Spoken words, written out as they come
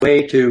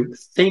way to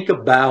think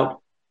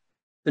about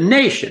the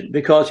nation,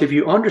 because if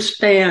you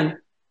understand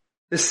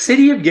the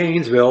city of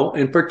Gainesville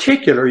in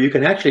particular, you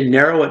can actually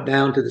narrow it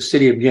down to the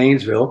city of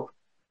Gainesville.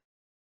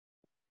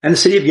 And the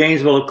city of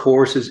Gainesville, of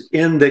course, is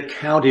in the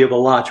county of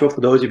Alachua,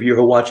 for those of you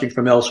who are watching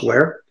from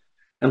elsewhere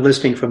and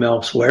listening from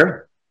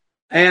elsewhere.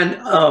 And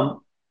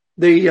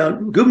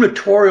the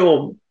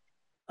gubernatorial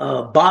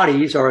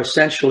bodies are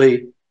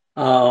essentially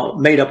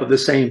made up of the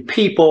same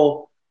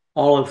people,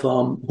 all of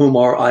whom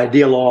are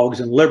ideologues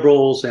and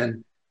liberals,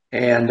 and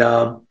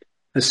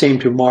seem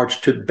to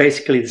march to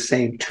basically the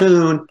same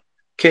tune.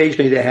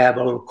 Occasionally they have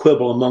a little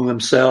quibble among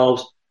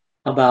themselves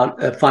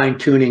about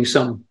fine-tuning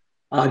some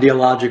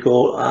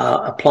ideological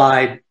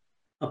applied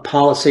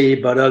policy,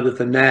 but other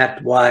than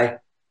that,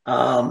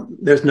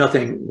 there's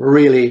nothing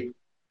really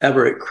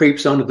ever it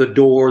creeps under the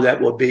door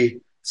that will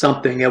be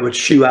something that would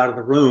shoo out of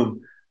the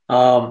room.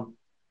 I'm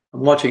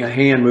watching a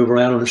hand move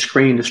around on the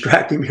screen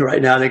distracting me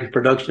right now. I think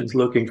production's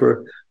looking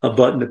for a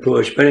button to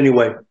push. But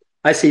anyway,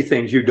 I see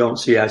things you don't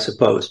see, I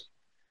suppose.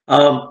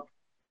 So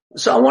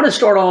I want to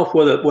start off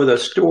with a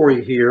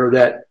story here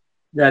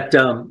that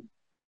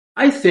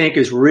I think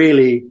is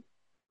really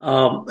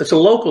it's a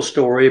local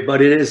story,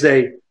 but it's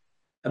the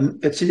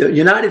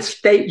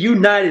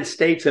United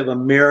States of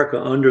America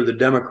under the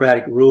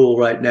Democratic rule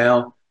right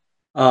now,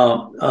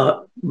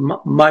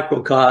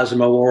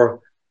 microcosm or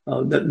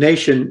the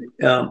nation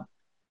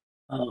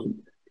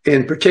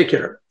in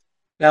particular.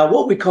 Now,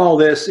 what we call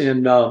this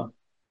in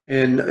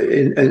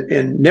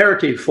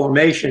narrative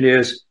formation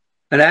is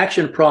an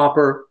action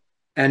proper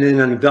and in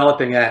an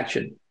enveloping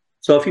action.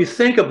 So if you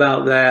think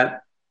about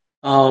that,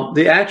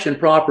 the action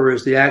proper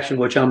is the action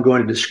which I'm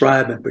going to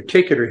describe in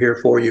particular here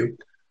for you.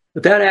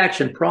 But that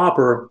action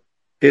proper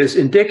is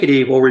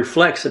indicative or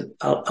reflects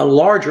a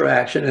larger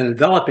action, an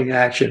enveloping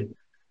action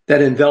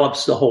that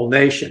envelops the whole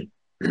nation.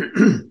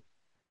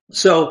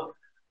 So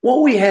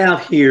what we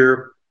have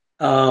here,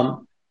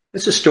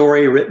 it's a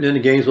story written in the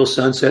Gainesville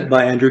Sunset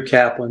by Andrew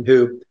Kaplan,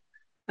 who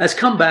has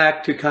come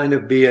back to kind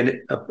of be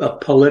a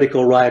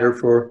political writer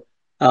for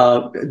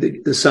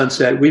the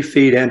Sunset. We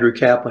feed Andrew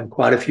Kaplan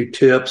quite a few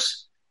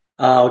tips.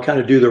 We kind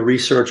of do the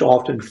research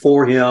often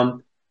for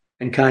him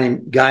and kind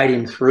of guide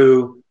him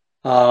through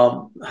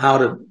how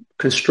to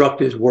construct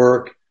his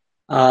work.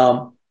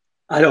 I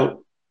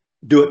don't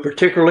do it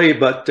particularly,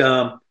 but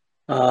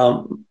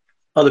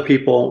other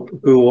people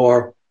who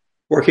are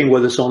working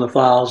with us on the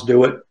files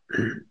do it.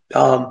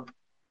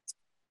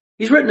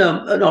 He's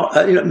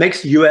written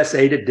makes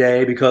USA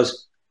Today,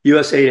 because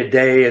USA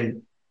Today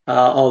and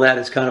all that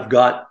has kind of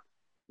got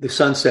the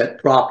Sunset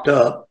propped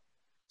up.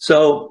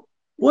 So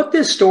what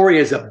this story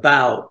is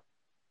about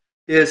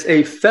is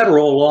a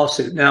federal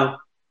lawsuit. Now,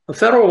 a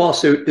federal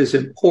lawsuit is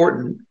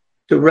important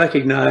to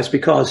recognize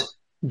because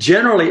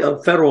generally a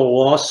federal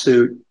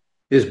lawsuit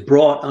is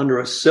brought under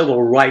a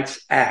Civil Rights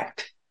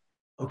Act,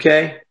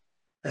 okay?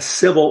 A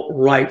Civil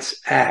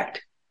Rights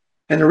Act.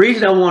 And the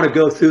reason I want to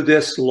go through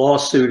this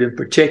lawsuit in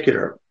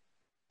particular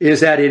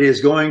is that it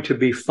is going to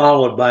be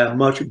followed by a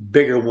much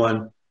bigger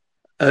one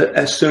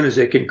as soon as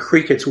it can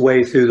creak its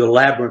way through the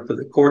labyrinth of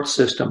the court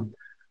system,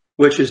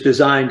 which is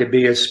designed to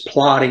be as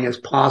plodding as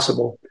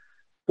possible,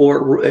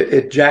 or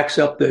it jacks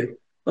up the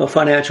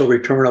financial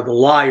return of the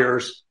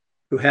liars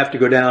who have to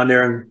go down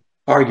there and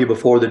argue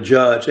before the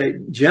judge.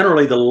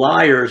 Generally, the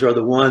liars are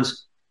the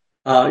ones,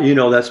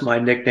 that's my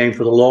nickname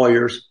for the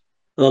lawyers.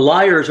 The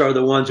liars are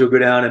the ones who go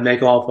down and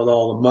make off with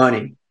all the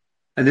money.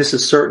 And this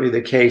is certainly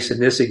the case in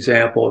this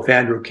example if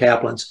Andrew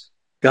Kaplan's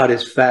got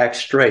his facts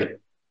straight.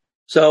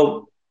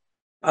 So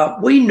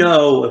we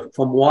know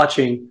from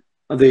watching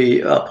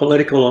the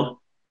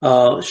political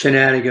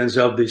shenanigans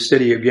of the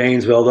city of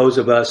Gainesville, those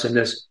of us in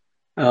this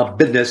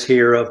business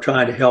here of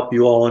trying to help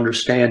you all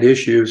understand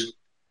issues,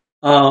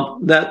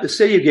 that the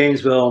city of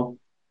Gainesville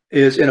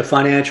is in a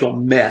financial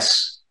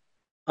mess.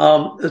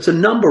 There's a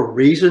number of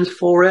reasons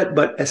for it,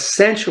 but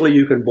essentially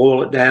you can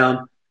boil it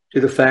down to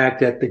the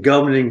fact that the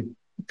governing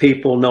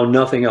people know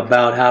nothing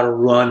about how to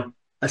run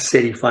a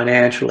city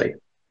financially.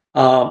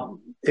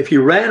 If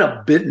you ran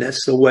a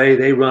business the way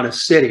they run a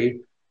city,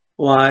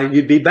 why,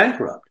 you'd be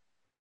bankrupt.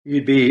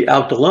 You'd be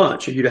out to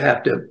lunch, and you'd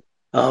have to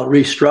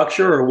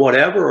restructure or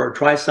whatever, or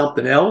try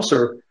something else,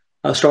 or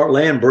start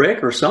laying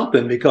brick or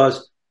something,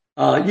 because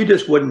you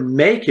just wouldn't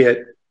make it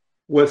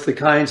with the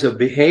kinds of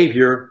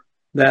behavior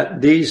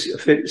that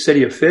these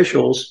city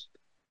officials.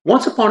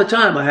 Once upon a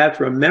time, I have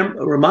to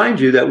remind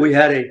you that we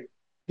had a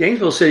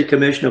Gainesville City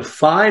Commission of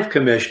 5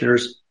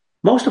 commissioners,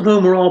 most of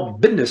whom were all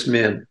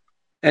businessmen,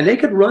 and they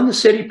could run the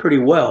city pretty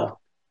well.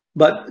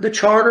 But the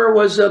charter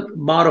was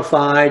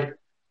modified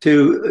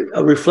to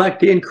reflect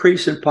the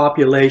increase in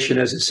population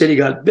as the city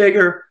got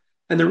bigger.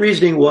 And the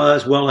reasoning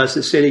was, well, as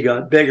the city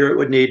got bigger, it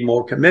would need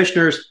more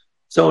commissioners.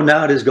 So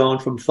now it has gone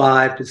from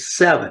 5 to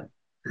 7.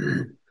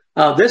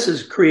 This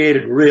has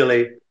created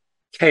really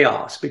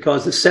chaos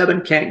because the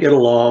 7 can't get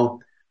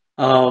along.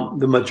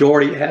 The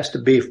majority has to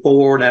be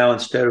 4 now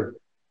instead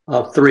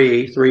of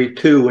 3.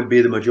 3-2 would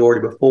be the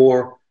majority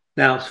before.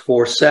 Now it's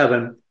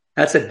 4-7.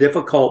 That's a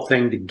difficult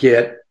thing to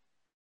get.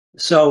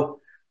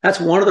 So that's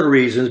one of the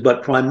reasons.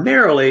 But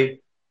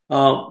primarily,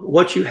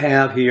 what you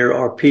have here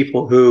are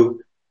people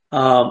who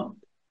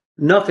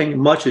nothing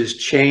much has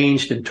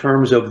changed in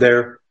terms of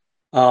their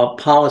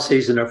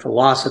policies and their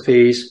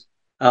philosophies.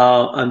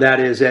 And that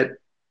is that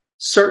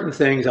certain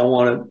things I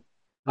want to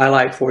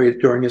highlight for you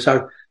during this.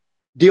 I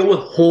deal with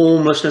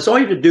homelessness. All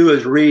you have to do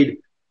is read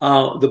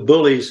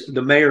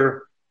the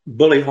Mayor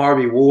Bully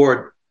Harvey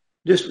Ward.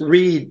 Just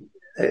read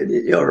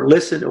or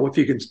listen, or if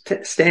you can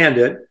stand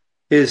it,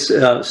 his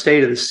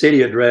State of the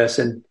City address,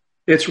 and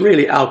it's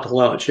really out to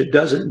lunch. It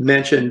doesn't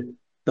mention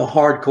the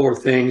hardcore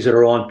things that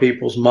are on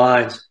people's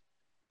minds.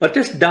 But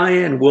this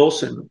Diane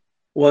Wilson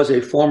was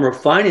a former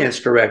finance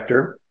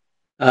director.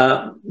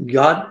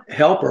 God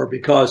help her,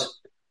 because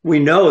we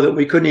know that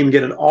we couldn't even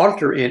get an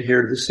auditor in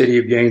here to the city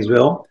of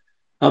Gainesville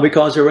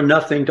because there was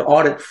nothing to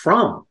audit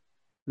from.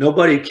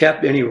 Nobody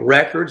kept any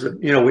records.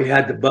 We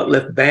had the butt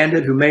lift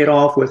bandit who made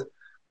off with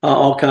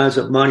all kinds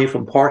of money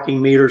from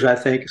parking meters, I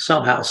think,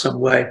 somehow, some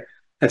way.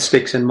 That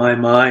sticks in my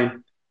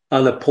mind.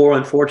 The poor,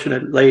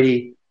 unfortunate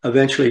lady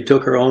eventually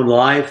took her own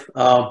life.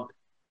 All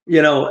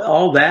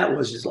that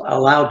was just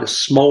allowed to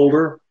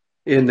smolder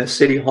in the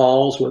city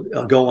halls,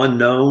 go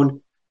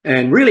unknown,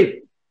 and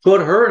really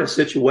put her in a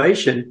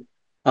situation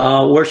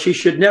where she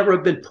should never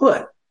have been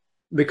put,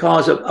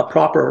 because a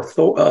proper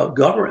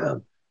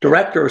government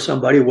director or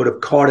somebody would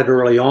have caught it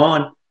early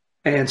on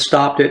and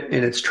stopped it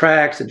in its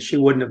tracks, and she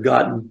wouldn't have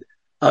gotten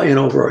in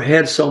over her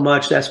head so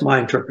much. That's my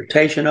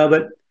interpretation of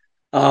it.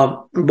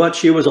 But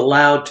she was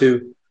allowed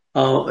to,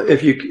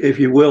 if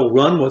you will,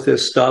 run with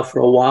this stuff for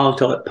a while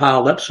until it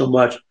piled up so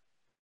much.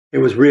 It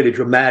was really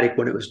dramatic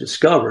when it was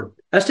discovered.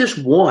 That's just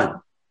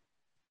one.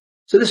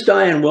 So this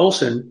Diane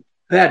Wilson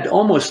had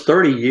almost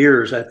 30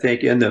 years, I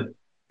think, in the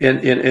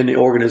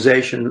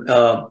organization.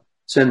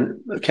 It's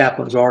in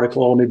Kaplan's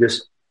article. Let me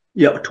just,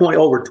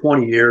 over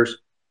 20 years.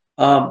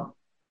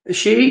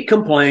 She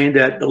complained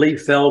that Lee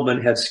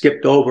Feldman had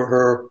skipped over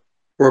her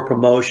for a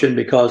promotion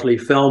because Lee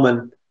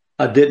Feldman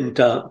didn't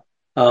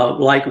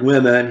like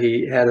women.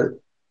 He had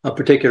a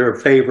particular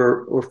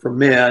favor for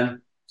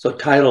men. So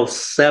Title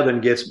VII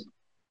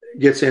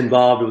gets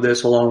involved with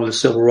this, along with the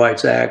Civil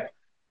Rights Act.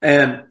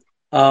 And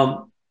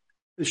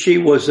she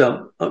was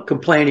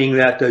complaining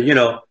that,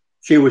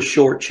 she was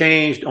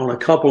shortchanged on a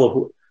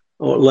couple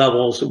of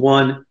levels.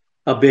 One,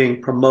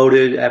 being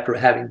promoted after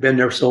having been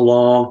there so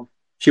long.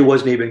 She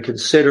wasn't even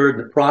considered.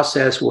 The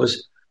process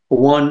was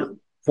one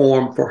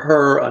form for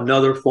her,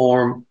 another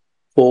form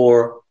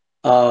for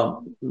the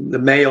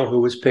male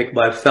who was picked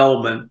by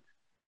Feldman.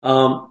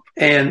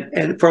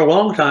 And for a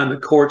long time, the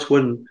courts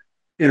wouldn't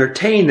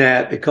entertain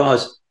that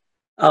because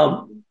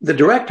the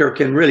director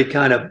can really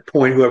kind of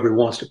point whoever he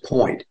wants to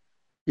point.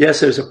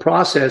 Yes, there's a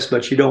process,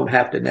 but you don't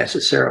have to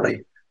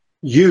necessarily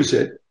use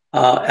it.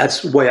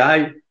 That's the way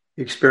I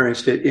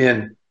experienced it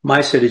in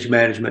my city's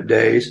management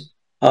days.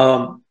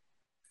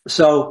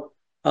 So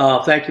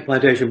thank you,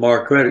 Plantation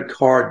Mark. Credit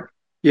card.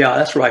 Yeah,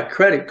 that's right.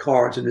 Credit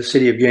cards in the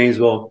city of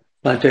Gainesville.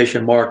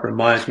 Plantation Mark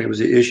reminds me, was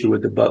the issue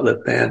with the butt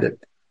lift bandit.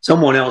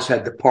 Someone else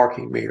had the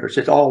parking meters.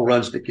 It all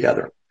runs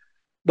together.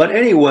 But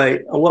anyway,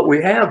 what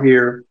we have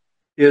here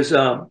is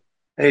a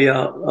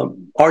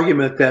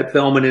argument that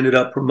Feldman ended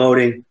up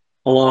promoting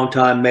a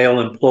longtime male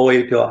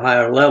employee to a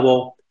higher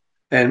level,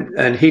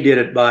 and he did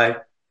it by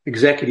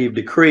executive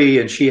decree,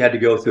 and she had to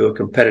go through a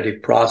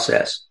competitive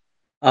process.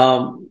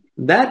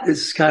 That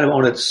is kind of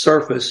on its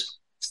surface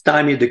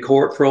stymied the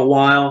court for a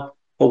while.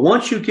 But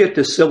once you get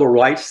the civil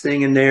rights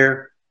thing in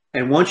there,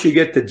 and once you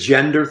get the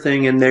gender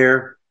thing in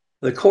there,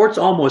 the courts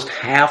almost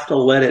have to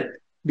let it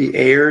be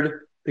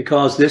aired,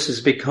 because this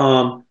has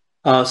become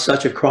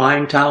such a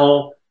crying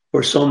towel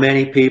for so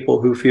many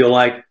people who feel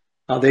like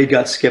they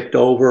got skipped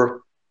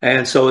over.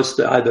 And so it's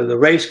either the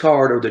race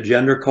card or the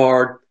gender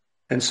card.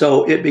 And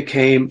so it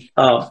became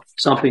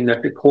something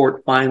that the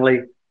court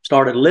finally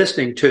started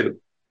listening to.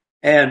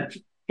 And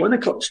when the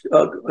court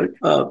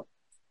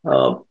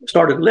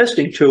started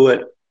listening to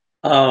it,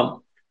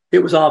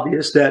 it was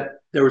obvious that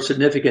there were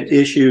significant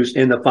issues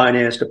in the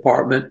finance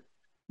department.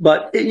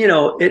 But,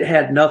 it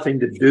had nothing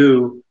to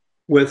do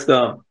with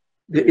the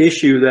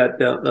issue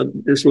that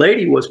this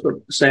lady was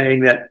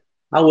saying, that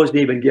I wasn't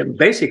even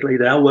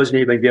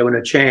given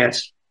a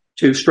chance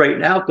to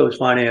straighten out those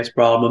finance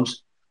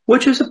problems,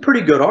 which is a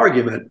pretty good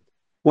argument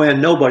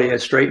when nobody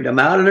had straightened them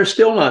out, and they're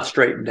still not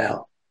straightened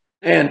out.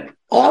 And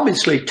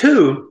obviously,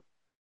 too,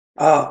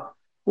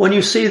 when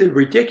you see the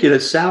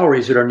ridiculous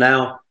salaries that are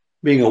now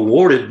being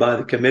awarded by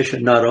the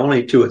commission, not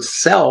only to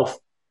itself,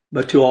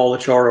 but to all the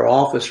charter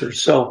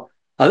officers. So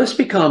this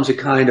becomes a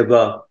kind of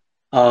a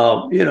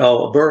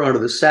bird under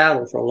the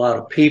saddle for a lot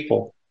of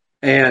people.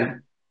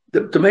 And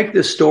to make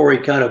this story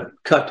kind of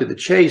cut to the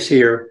chase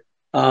here,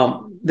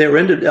 there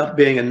ended up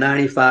being a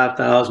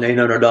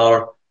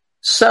 $95,800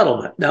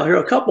 settlement. Now, here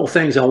are a couple of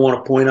things I want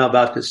to point out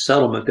about this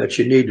settlement that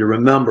you need to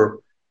remember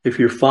if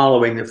you're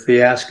following the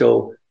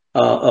fiasco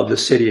of the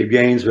city of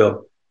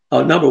Gainesville.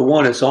 Number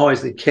one, it's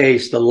always the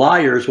case, the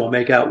liars will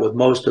make out with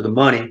most of the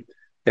money.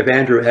 If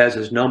Andrew has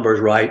his numbers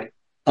right,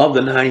 of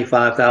the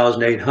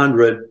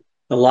 $95,800,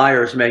 the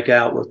liars make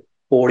out with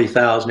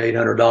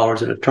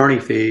 $40,800 in attorney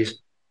fees.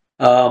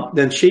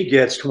 Then she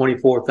gets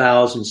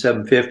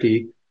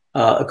 $24,750,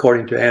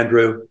 according to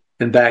Andrew,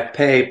 in back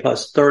pay,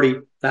 plus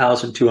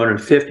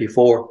 $30,250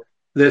 for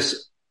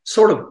this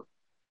sort of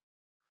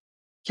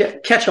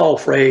catch-all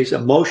phrase,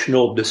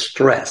 emotional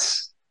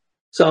distress.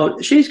 So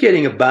she's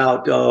getting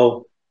about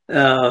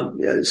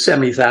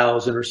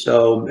 70,000 or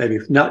so, maybe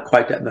not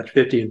quite that much,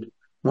 50 and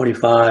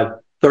 25,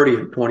 30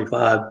 and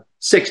 25,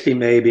 60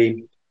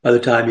 maybe by the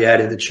time you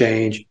add in the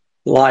change.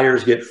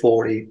 Liars get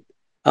 40.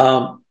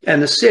 And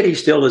the city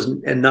still is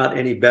in not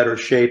any better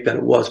shape than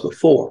it was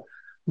before.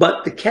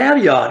 But the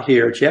caveat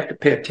here that you have to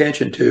pay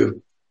attention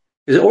to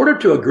is, in order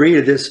to agree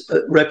to this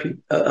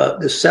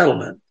this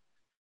settlement,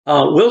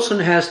 Wilson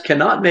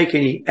cannot make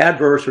any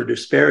adverse or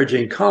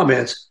disparaging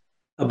comments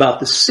about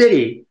the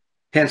city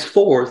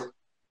henceforth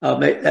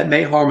that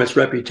may harm its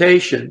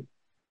reputation.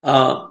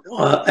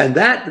 And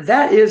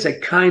that is a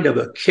kind of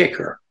a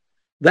kicker.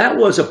 That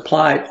was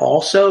applied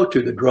also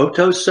to the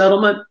Grotto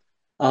settlement.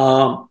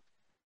 And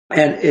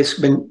it's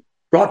been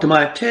brought to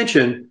my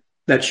attention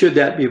that should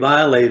that be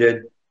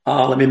violated,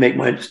 let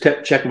me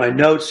check my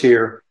notes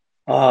here.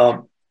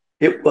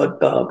 It would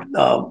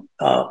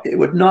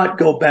not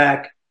go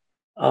back.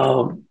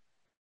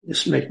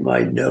 Just make my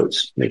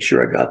notes, make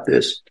sure I got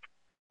this.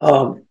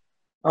 You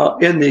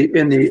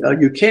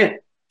can't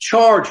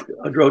charge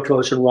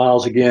Grottos and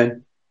Riles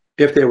again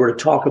if they were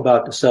to talk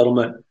about the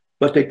settlement,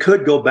 but they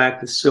could go back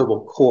to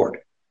civil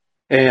court.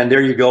 And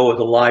there you go with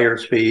the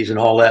liar's fees and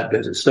all that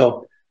business.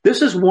 So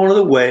this is one of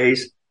the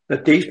ways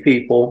that these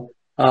people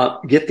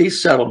get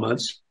these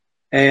settlements,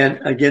 and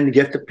again,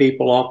 get the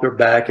people off their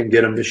back and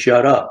get them to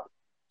shut up.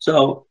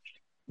 So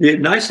the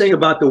nice thing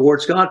about the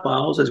Ward Scott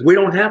files is we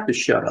don't have to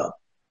shut up.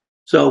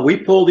 So we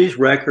pull these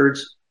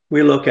records,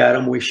 we look at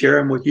them, we share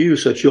them with you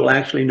so that you'll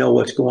actually know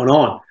what's going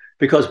on.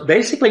 Because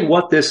basically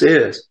what this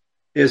is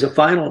a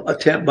final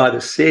attempt by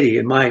the city,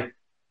 in my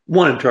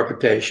one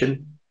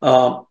interpretation,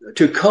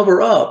 to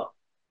cover up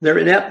their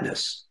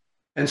ineptness.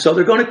 And so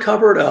they're going to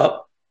cover it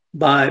up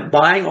by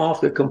buying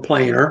off the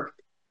complainer,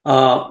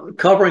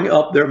 covering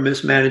up their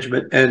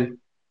mismanagement and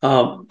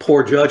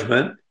poor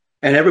judgment,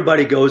 and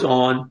everybody goes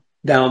on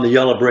down the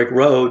yellow brick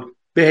road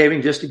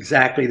behaving just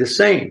exactly the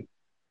same.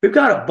 We've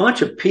got a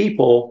bunch of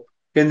people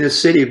in this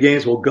city of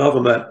Gainesville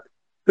government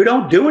who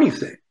don't do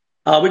anything.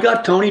 We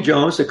got Tony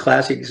Jones, the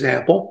classic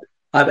example.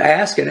 I've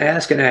asked and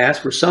asked and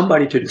asked for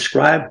somebody to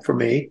describe for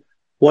me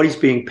what he's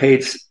being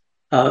paid.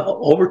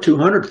 Over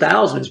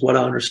 $200,000 is what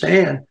I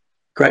understand.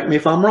 Correct me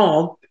if I'm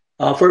wrong.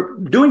 For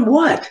doing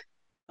what?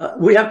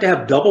 We have to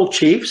have double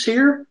chiefs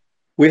here.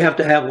 We have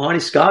to have Lonnie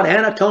Scott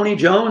and a Tony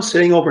Jones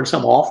sitting over in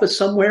some office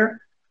somewhere.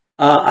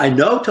 I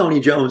know Tony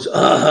Jones'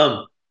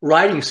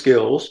 writing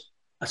skills,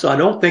 so I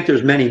don't think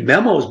there's many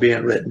memos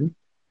being written.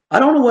 I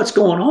don't know what's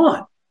going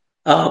on.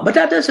 But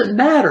that doesn't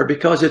matter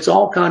because it's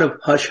all kind of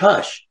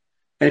hush-hush.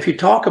 And if you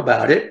talk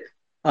about it,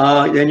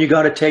 then you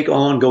got to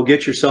go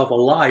get yourself a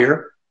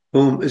liar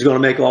whom is going to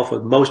make off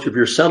with most of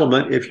your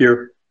settlement if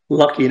you're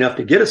lucky enough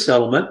to get a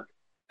settlement.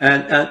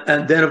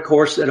 And then, of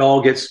course, it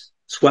all gets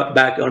swept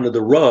back under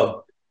the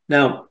rug.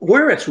 Now,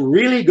 where it's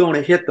really going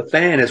to hit the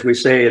fan, as we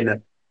say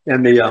in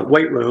the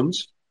weight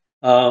rooms,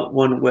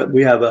 when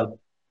we have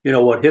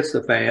what hits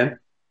the fan,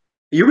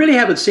 you really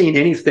haven't seen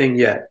anything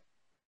yet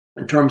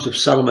in terms of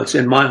settlements,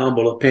 in my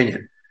humble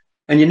opinion.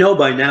 And you know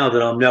by now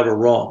that I'm never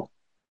wrong.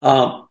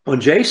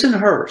 When Jason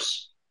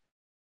Hurst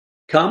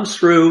comes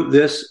through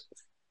this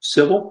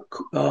Civil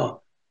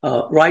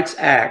Rights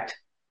Act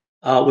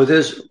with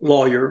his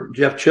lawyer,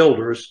 Jeff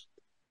Childers,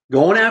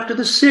 going after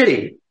the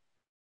city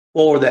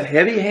for the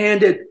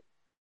heavy-handed,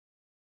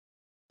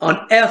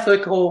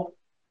 unethical,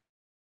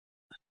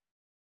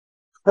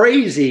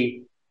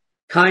 crazy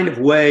kind of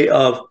way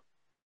of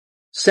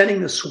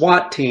sending the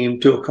SWAT team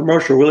to a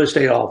commercial real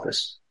estate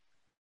office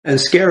and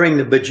scaring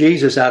the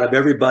bejesus out of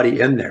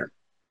everybody in there.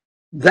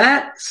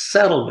 That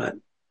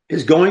settlement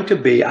is going to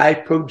be, I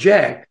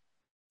project,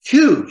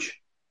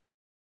 huge.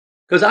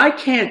 Because I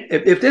can't,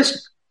 if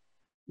this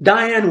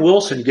Diane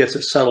Wilson gets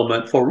a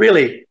settlement for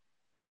really,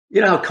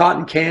 you know how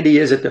cotton candy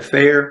is at the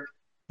fair?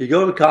 You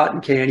go to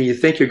cotton candy, you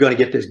think you're going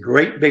to get this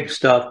great big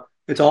stuff.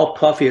 It's all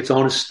puffy, it's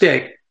on a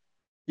stick.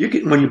 By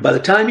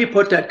the time you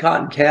put that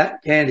cotton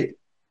candy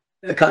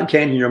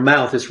in your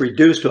mouth, it's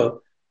reduced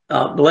to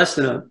less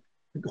than a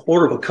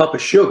quarter of a cup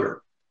of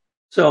sugar.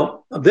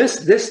 So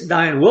this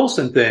Diane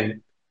Wilson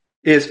thing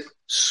is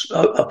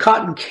a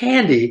cotton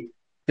candy,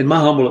 in my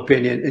humble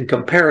opinion, in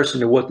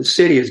comparison to what the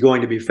city is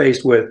going to be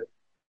faced with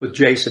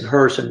Jason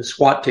Hurst and the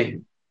SWAT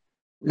team.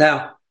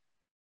 Now,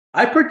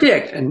 I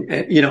predict,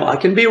 and I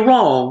can be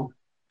wrong,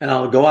 and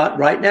I'll go out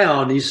right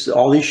now, and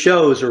all these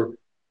shows are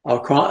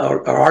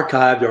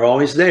archived, they're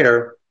always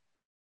there.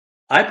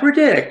 I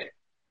predict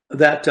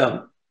that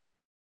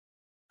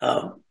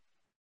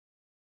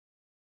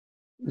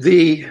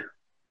the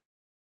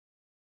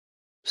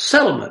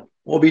settlement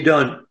will be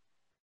done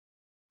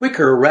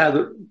quicker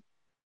rather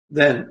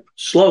than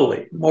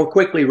slowly, more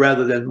quickly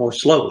rather than more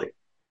slowly,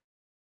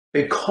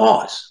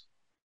 because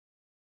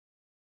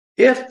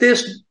If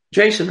this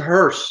Jason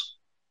Hurst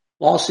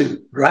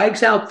lawsuit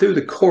drags out through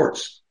the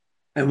courts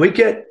and we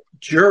get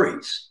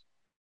juries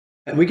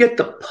and we get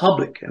the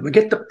public and we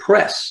get the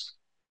press,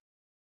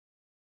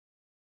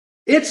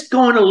 it's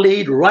going to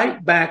lead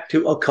right back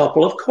to a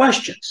couple of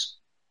questions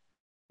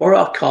or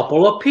a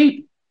couple of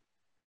people.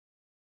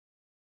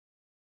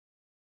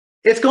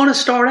 It's going to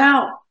start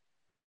out.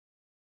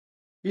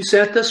 You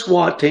sent the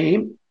SWAT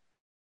team.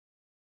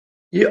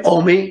 You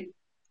owe me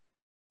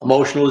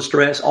emotional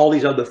distress, all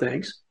these other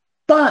things.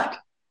 But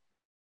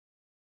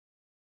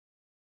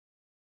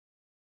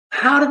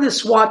how did the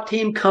SWAT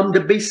team come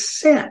to be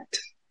sent?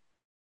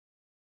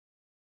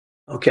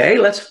 Okay,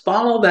 let's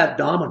follow that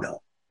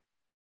domino.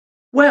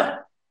 Well,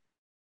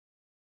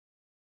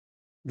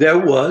 there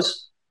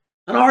was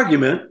an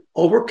argument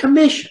over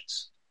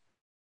commissions,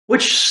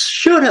 which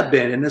should have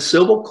been in the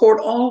civil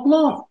court all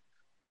along.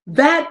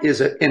 That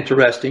is an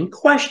interesting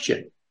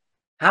question.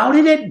 How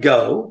did it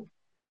go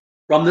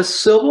from the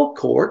civil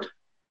court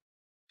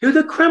to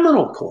the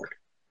criminal court?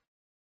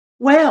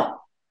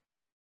 Well,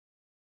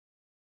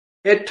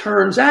 it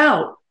turns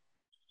out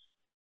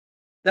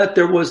that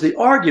there was the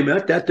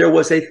argument that there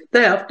was a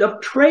theft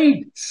of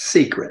trade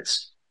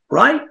secrets,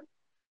 right?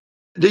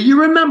 Do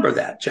you remember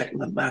that? Checking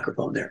the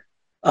microphone there.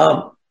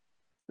 Do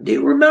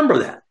you remember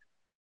that?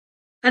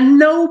 And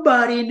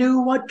nobody knew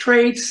what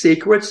trade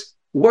secrets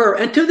were.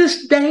 And to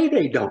this day,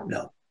 they don't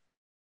know.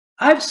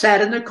 I've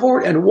sat in the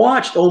court and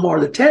watched Omar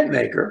the tent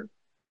maker,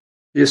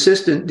 the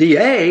assistant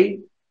DA,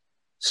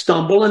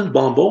 stumble and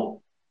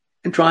bumble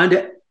in trying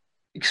to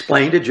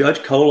explain to Judge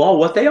Kolaw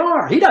what they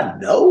are. He doesn't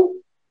know.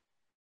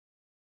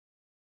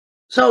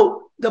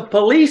 So the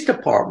police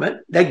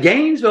department, the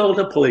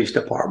Gainesville Police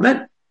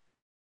Department,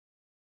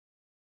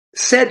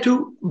 said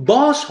to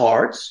Boss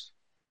Harts,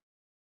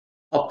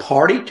 a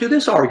party to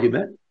this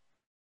argument,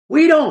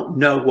 we don't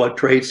know what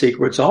trade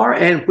secrets are,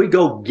 and if we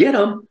go get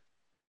them,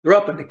 they're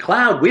up in the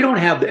cloud. We don't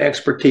have the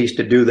expertise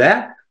to do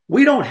that.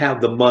 We don't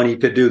have the money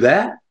to do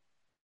that.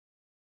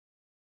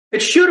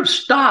 It should have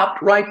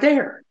stopped right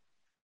there.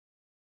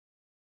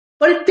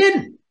 But it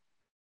didn't.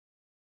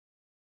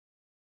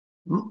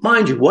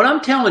 Mind you, what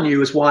I'm telling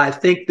you is why I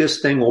think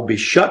this thing will be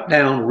shut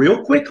down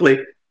real quickly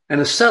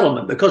and a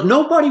settlement, because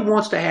nobody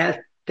wants to have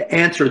to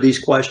answer these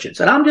questions.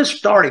 And I'm just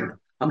starting them.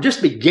 I'm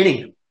just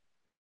beginning them.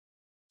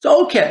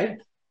 So, okay,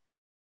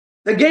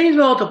 the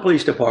Gainesville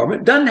Police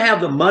Department doesn't have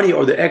the money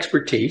or the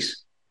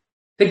expertise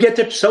to get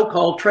the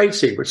so-called trade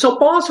secrets. So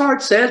Boss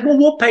Hart says, well,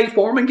 we'll pay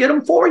for them and get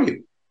them for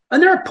you.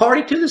 And they're a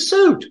party to the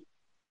suit.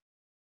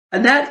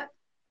 And that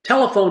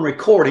telephone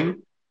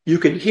recording you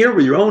can hear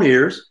with your own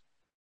ears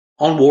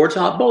on Ward's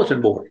Hot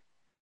Bulletin Board.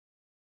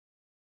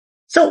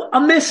 So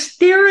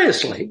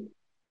mysteriously,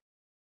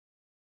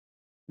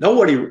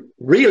 nobody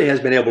really has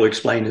been able to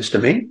explain this to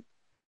me.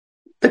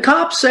 The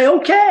cops say,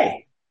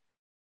 okay.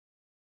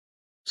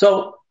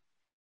 So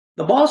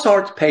the Boss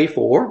Harts pay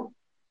for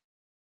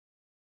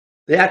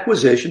the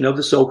acquisition of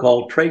the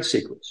so-called trade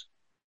secrets.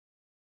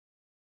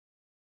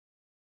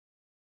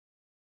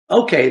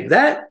 Okay,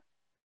 that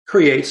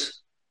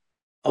creates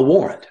a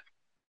warrant.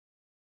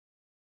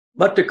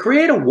 But to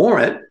create a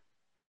warrant,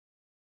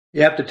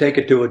 you have to take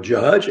it to a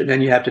judge, and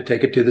then you have to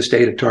take it to the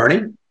state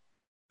attorney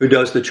who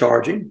does the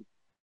charging.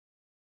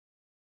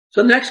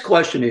 So the next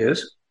question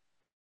is,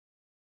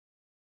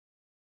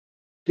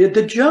 did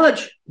the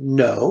judge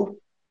know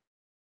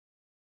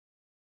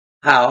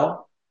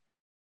how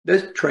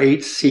the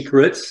trade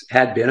secrets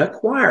had been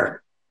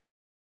acquired?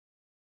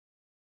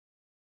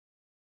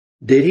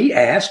 Did he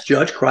ask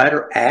Judge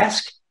Kreider,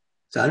 as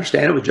I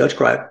understand it was Judge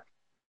Kreider,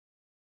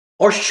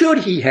 or should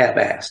he have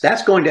asked?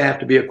 That's going to have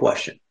to be a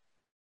question.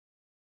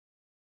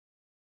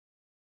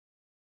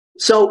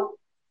 So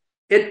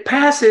it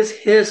passes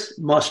his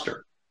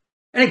muster,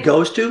 and it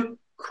goes to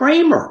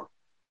Kramer,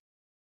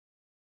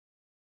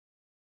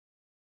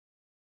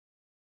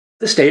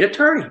 the state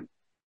attorney.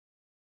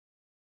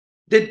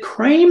 Did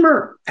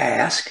Kramer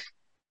ask,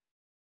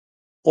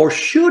 or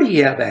should he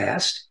have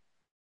asked,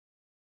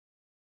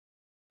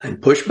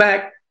 and push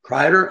back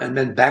Kreider and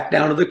then back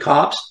down to the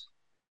cops?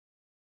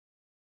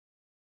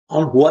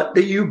 On what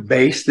do you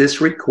base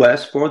this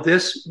request for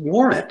this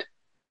warrant?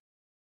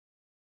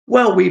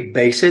 Well, we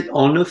base it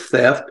on the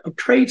theft of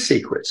trade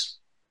secrets.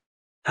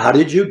 How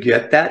did you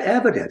get that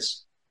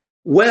evidence?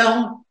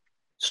 Well,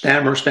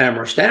 stammer.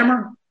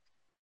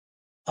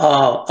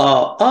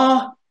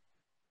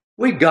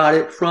 We got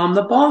it from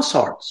the Boss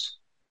Harts,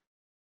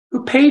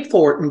 who paid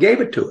for it and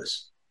gave it to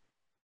us.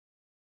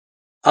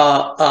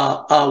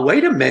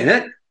 Wait a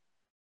minute.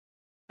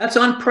 That's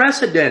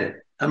unprecedented.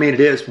 I mean, it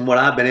is from what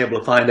I've been able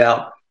to find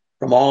out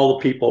from all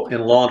the people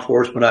in law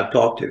enforcement I've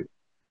talked to.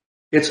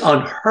 It's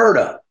unheard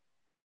of.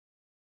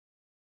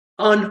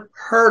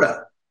 Unheard of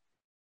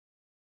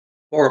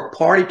for a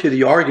party to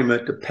the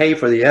argument to pay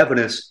for the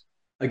evidence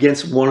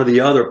against one of the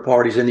other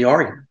parties in the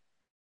argument.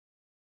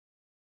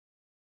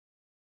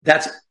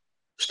 That's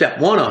step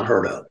one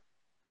unheard of.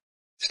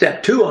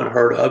 Step two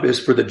unheard of is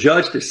for the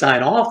judge to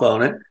sign off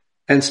on it.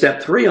 And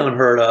step three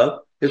unheard of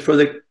is for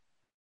the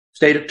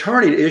state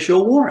attorney to issue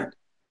a warrant.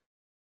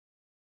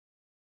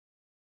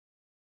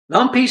 Now,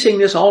 I'm piecing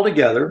this all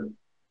together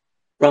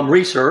from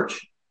research,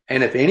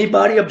 and if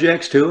anybody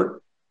objects to it,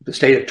 the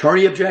state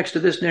attorney objects to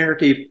this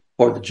narrative,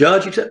 or the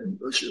judge,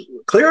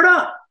 clear it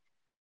up.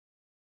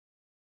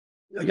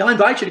 I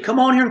invite you to come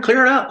on here and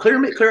clear it up,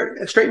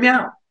 straighten me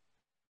out.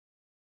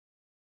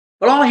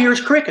 But all I hear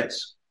is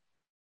crickets,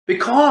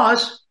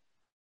 because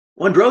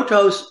when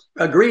Drotos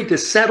agreed to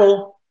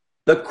settle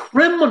the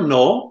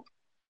criminal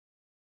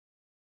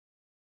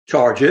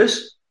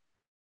charges,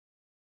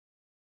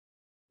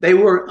 they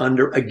were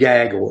under a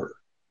gag order.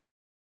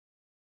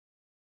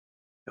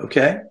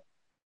 Okay?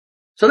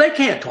 So they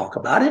can't talk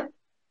about it.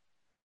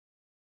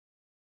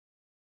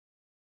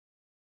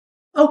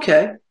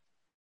 Okay.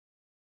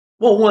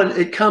 Well, when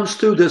it comes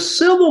through the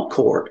civil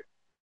court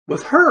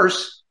with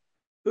Hearst,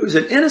 who's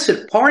an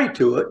innocent party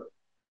to it,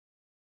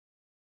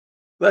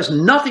 who has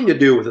nothing to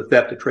do with the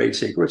theft of trade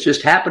secrets,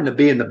 just happened to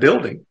be in the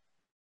building,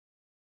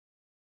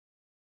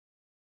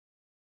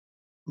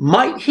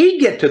 might he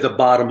get to the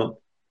bottom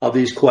of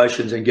these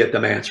questions and get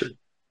them answered?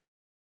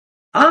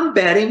 I'm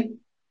betting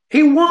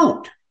he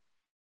won't,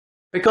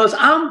 because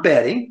I'm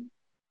betting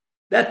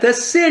that the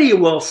city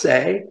will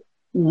say,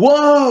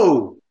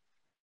 whoa,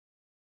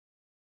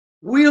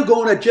 we're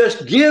going to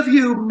just give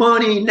you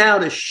money now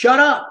to shut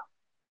up,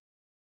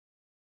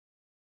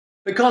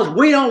 because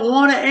we don't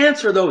want to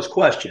answer those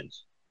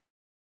questions.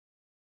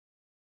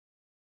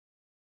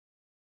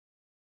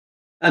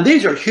 And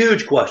these are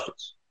huge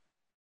questions.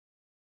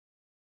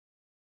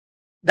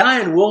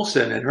 Diane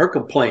Wilson and her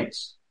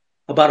complaints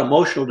about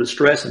emotional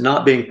distress and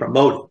not being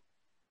promoted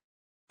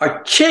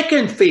are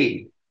chicken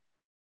feed.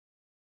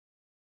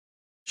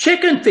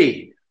 Chicken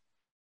feed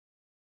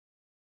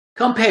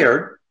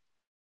compared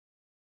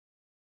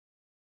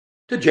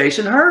to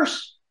Jason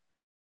Hearst.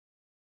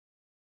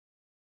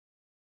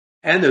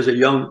 And there's a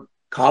young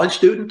college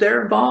student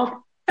there involved,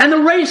 and the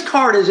race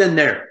card is in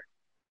there.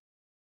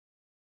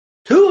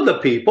 Two of the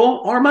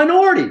people are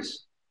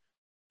minorities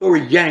who were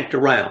yanked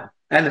around.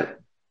 And the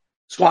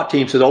SWAT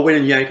team says, oh, we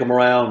didn't yank them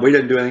around. We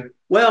didn't do anything.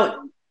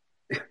 Well,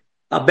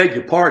 I beg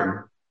your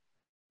pardon.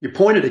 You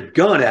pointed a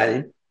gun at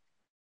him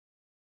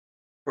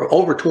for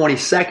over 20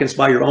 seconds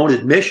by your own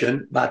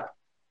admission,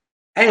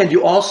 and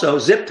you also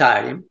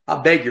zip-tied him.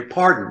 I beg your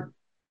pardon.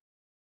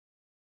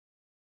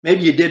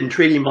 Maybe you didn't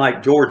treat him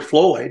like George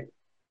Floyd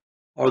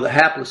or the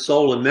hapless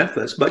soul in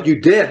Memphis, but you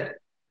did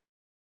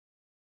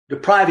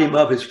deprive him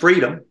of his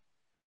freedom.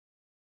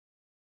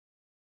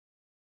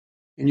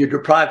 And you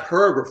deprived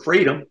her of her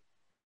freedom.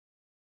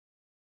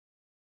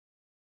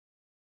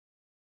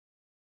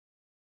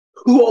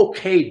 Who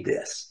okayed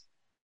this?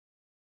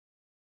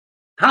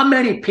 How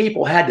many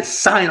people had to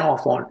sign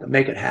off on it to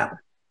make it happen?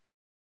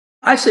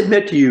 I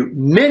submit to you,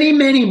 many,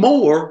 many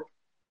more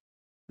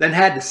than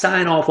had to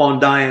sign off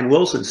on Diane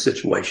Wilson's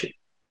situation.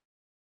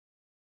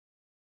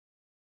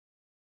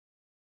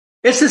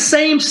 It's the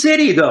same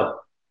city, though.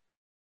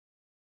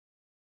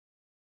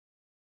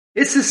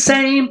 It's the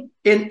same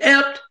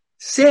inept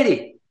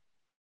city.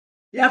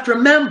 You have to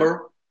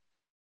remember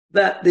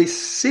that the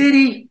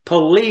city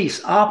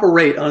police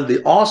operate under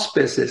the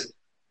auspices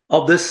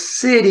of the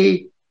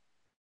city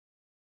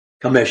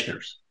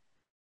commissioners.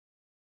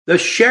 The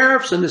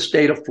sheriffs in the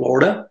state of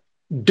Florida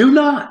do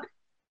not.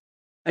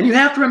 And you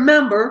have to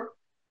remember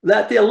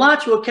that the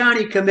Alachua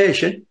County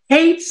Commission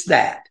hates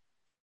that.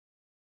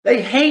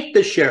 They hate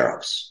the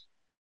sheriffs.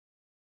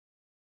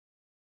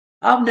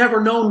 I've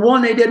never known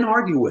one they didn't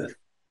argue with.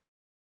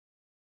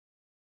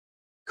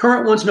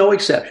 Current one's no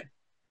exception.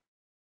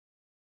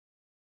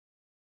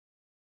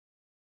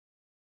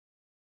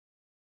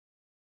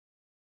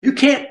 You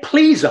can't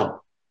please them.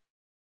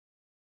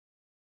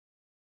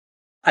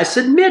 I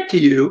submit to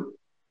you,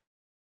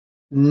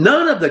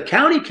 none of the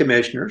county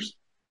commissioners,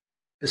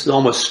 this is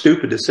almost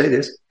stupid to say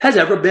this, has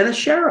ever been a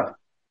sheriff,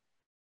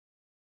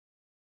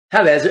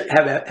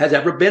 has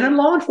ever been in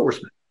law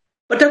enforcement.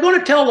 But they're going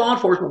to tell law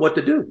enforcement what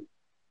to do.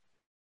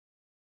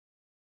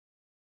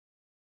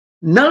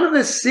 None of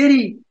the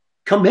city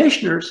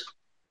commissioners,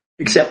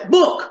 except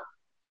Book,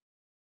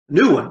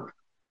 new one,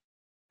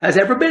 has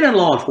ever been in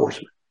law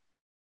enforcement.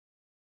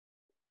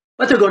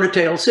 But they're going to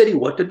tell the city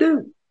what to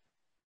do.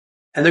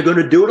 And they're going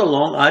to do it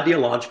along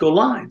ideological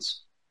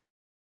lines.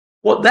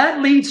 What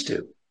that leads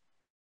to,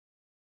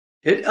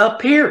 it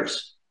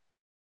appears,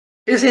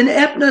 is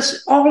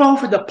ineptness all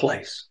over the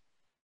place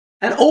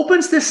and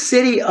opens the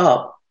city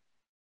up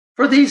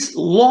for these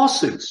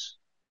lawsuits.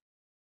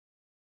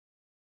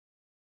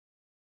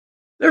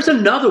 There's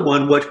another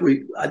one which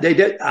they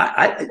did.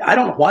 I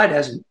don't know why it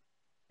hasn't.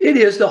 It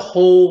is the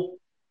whole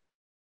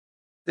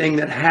thing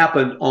that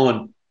happened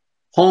on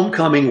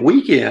homecoming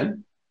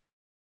weekend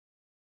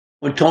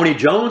when Tony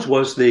Jones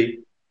was the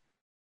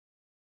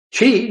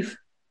chief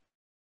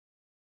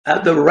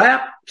at the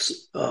rap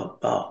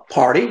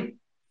party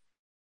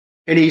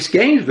in East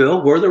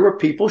Gainesville, where there were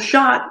people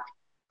shot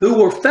who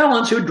were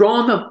felons who'd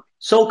drawn the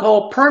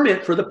so-called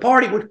permit for the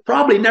party, which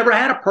probably never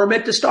had a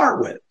permit to start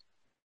with.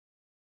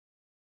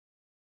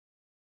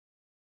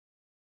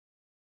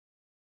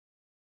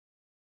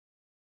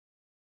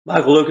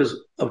 Michael Lucas,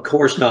 of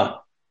course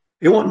not.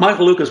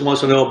 Michael Lucas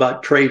wants to know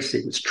about trade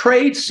secrets.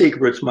 Trade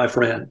secrets, my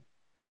friend,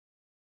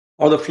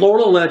 are the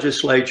Florida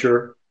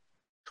legislature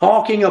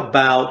talking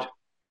about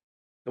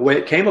the way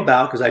it came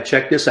about, because I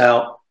checked this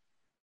out,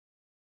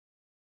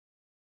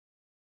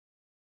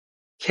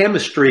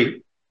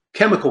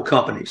 chemical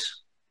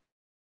companies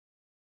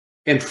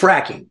and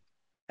fracking.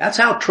 That's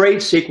how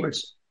trade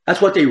secrets,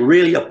 that's what they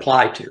really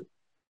apply to.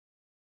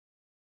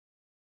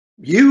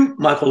 You,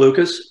 Michael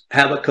Lucas,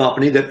 have a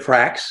company that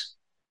fracks.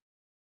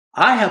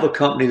 I have a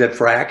company that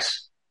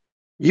fracks.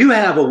 You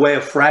have a way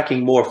of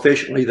fracking more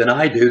efficiently than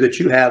I do that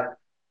you have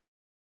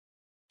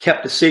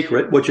kept a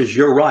secret, which is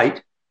your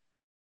right.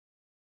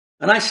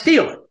 And I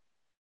steal it.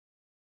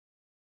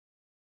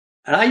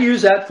 And I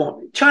use that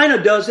for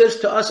China does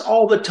this to us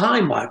all the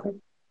time, Michael.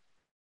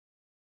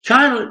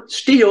 China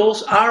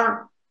steals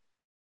our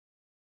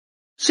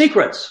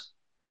secrets.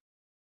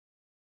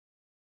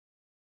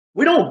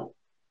 We don't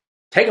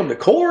take them to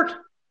court.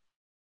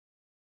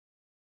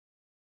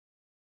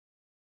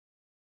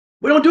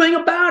 We don't do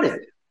anything about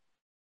it.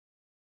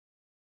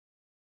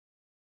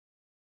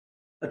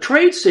 A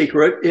trade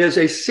secret is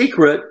a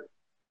secret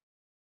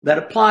that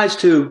applies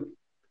to,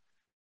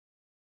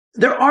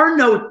 there are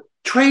no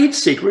trade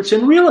secrets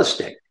in real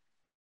estate.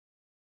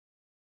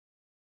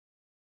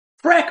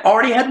 FREC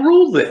already had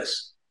ruled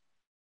this.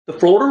 The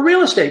Florida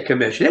Real Estate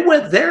Commission. It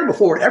went there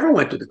before it ever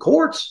went to the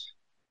courts.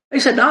 They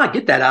said, nah,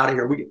 get that out of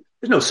here.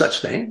 There's no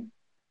such thing.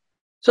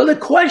 So the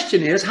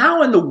question is,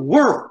 how in the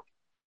world?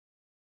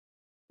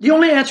 The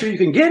only answer you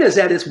can get is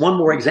that it's one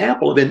more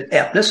example of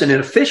ineptness and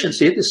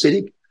inefficiency at the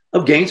city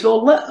of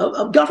Gainesville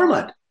of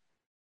government.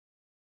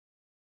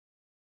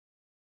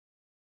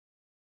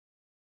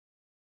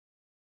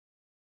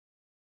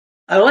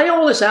 I lay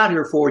all this out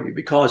here for you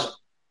because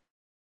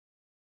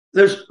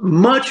there's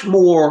much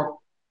more.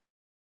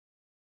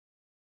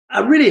 I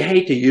really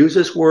hate to use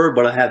this word,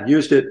 but I have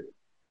used it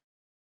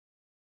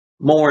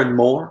more and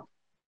more.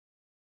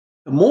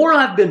 The more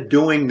I've been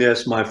doing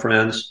this, my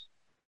friends,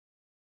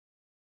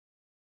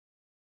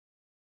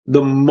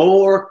 the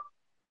more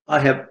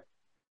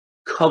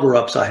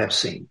cover-ups I have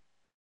seen.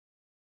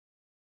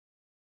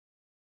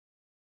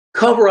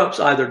 Cover-ups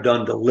either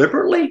done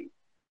deliberately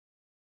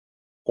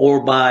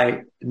or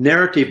by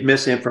narrative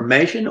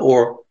misinformation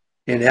or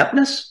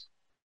ineptness.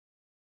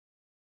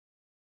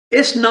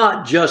 It's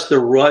not just the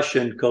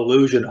Russian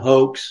collusion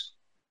hoax.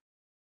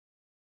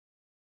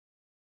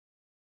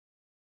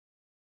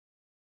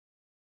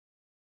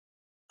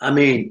 I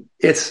mean,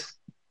 it's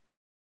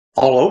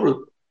all over.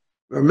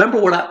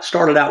 Remember what I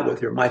started out with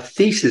here. My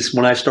thesis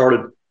when I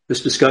started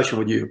this discussion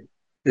with you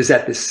is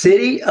that the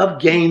city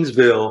of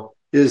Gainesville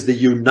is the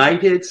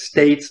United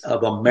States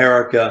of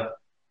America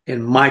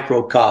in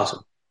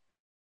microcosm,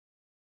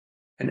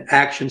 an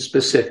action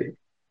specific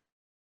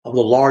of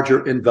the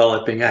larger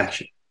enveloping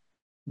action.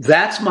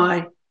 That's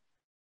my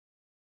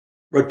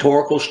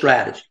rhetorical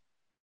strategy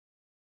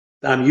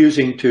that I'm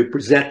using to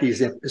present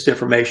this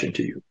information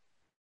to you.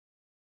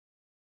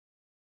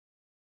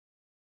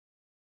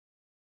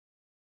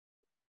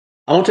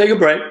 I want to take a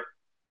break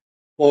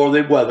for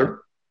the weather.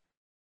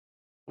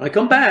 When I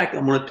come back,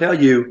 I'm going to tell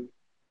you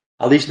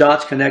how these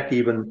dots connect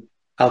even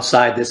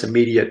outside this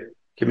immediate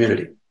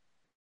community.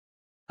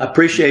 I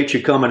appreciate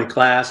you coming to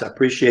class. I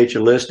appreciate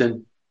you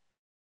listening.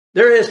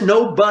 There is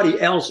nobody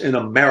else in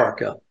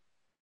America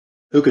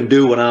who can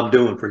do what I'm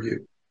doing for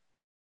you.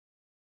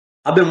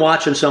 I've been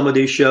watching some of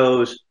these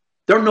shows.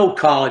 There are no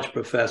college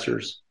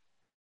professors.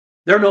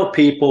 There are no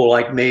people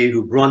like me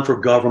who run for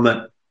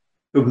government,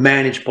 who've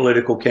managed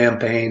political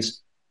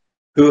campaigns,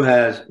 who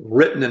has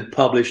written and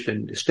published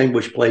in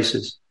distinguished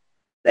places.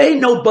 They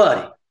ain't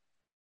nobody.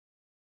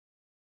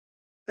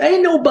 They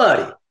ain't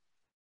nobody.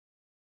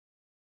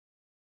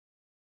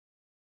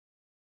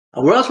 I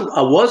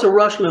was a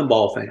Rush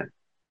Limbaugh fan,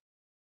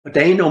 but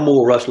they ain't no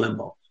more Rush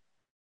Limbaugh.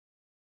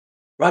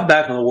 Right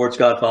back on the Ward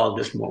Scott File in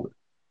just a moment.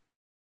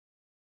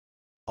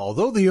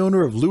 Although the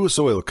owner of Lewis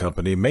Oil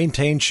Company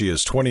maintains she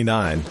is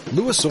 29,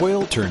 Lewis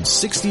Oil turns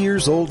 60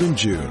 years old in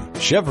June.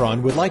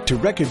 Chevron would like to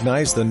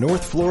recognize the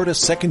North Florida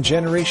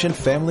second-generation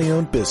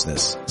family-owned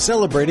business,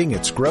 celebrating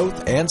its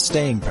growth and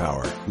staying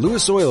power.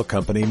 Lewis Oil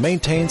Company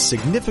maintains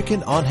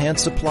significant on-hand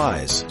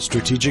supplies,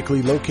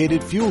 strategically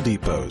located fuel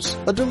depots,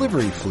 a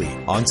delivery fleet,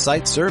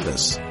 on-site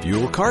service,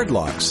 fuel card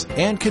locks,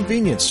 and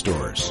convenience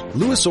stores.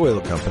 Lewis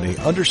Oil Company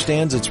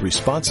understands its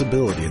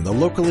responsibility in the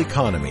local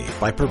economy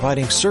by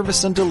providing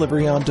service and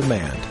delivery on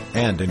demand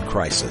and in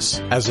crisis.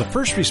 As a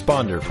first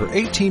responder for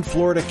 18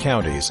 Florida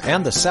counties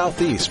and the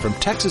Southeast from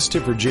Texas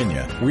to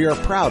Virginia, we are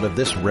proud of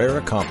this rare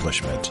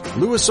accomplishment.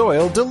 Lewis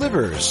Oil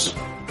delivers.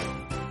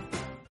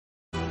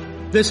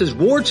 This is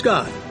Ward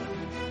Scott,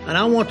 and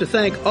I want to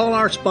thank all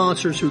our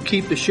sponsors who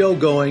keep the show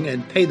going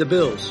and pay the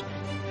bills.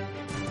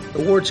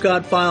 The Ward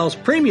Scott Files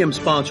premium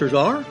sponsors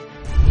are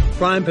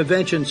Crime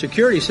Prevention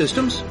Security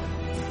Systems,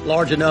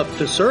 large enough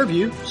to serve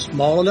you,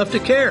 small enough to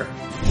care.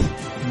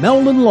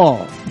 Meldon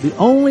Law, the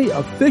only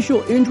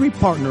official injury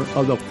partner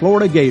of the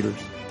Florida Gators.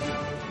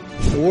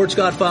 The Ward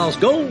Scott Files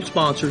gold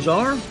sponsors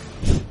are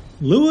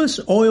Lewis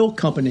Oil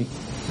Company,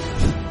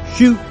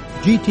 Shoot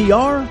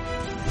GTR,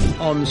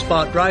 On the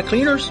Spot Dry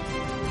Cleaners,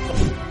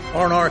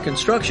 R&R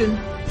Construction,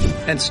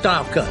 and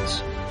Style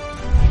Cuts.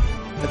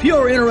 If you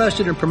are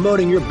interested in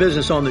promoting your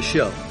business on the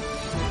show,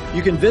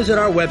 you can visit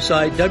our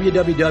website,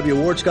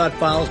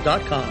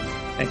 www.wardscottfiles.com,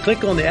 and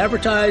click on the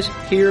Advertise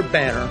Here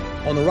banner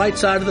on the right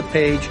side of the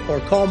page, or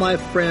call my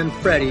friend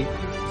Freddie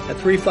at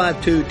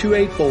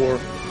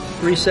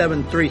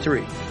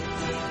 352-284-3733.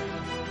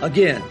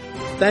 Again,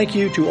 thank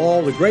you to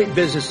all the great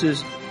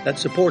businesses that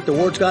support the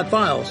Ward Scott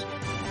Files.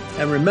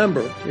 And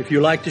remember, if you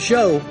like the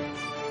show,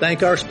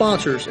 thank our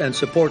sponsors and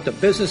support the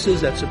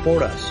businesses that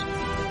support us.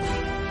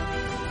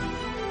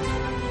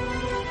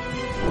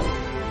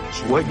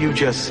 What you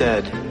just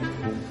said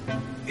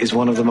is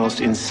one of the most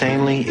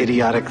insanely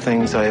idiotic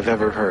things I have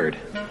ever heard.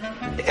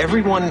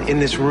 Everyone in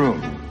this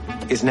room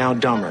is now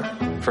dumber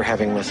for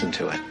having listened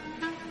to it.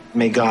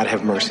 May God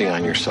have mercy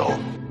on your soul.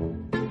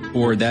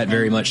 Or that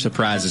very much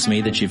surprises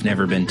me that you've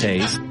never been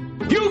tased.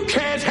 You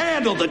can't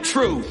handle the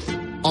truth.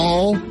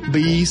 All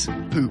bees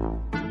poop.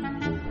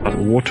 A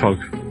warthog.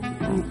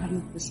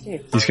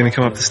 He's going to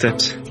come up the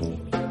steps.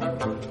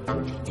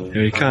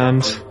 Here he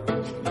comes.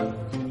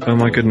 Oh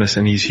my goodness,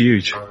 and he's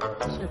huge.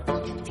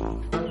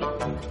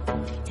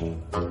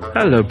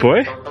 Hello,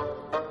 boy.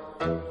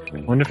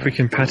 I wonder if we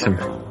can pet him.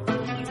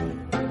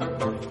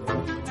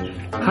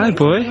 Hi,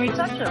 boy. Can we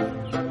touch him?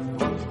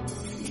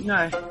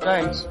 No,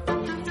 don't.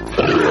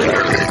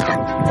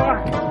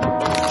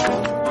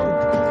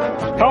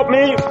 Help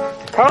me!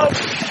 Help!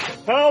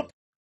 Help!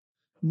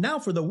 Now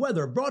for the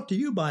weather, brought to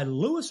you by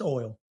Lewis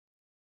Oil.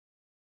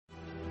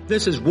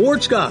 This is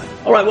Ward Scott.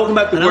 All right, welcome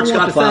back to And Ward I want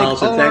Scott to thank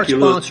Files, all and our thank you,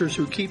 Lou. sponsors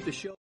who keep the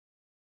show.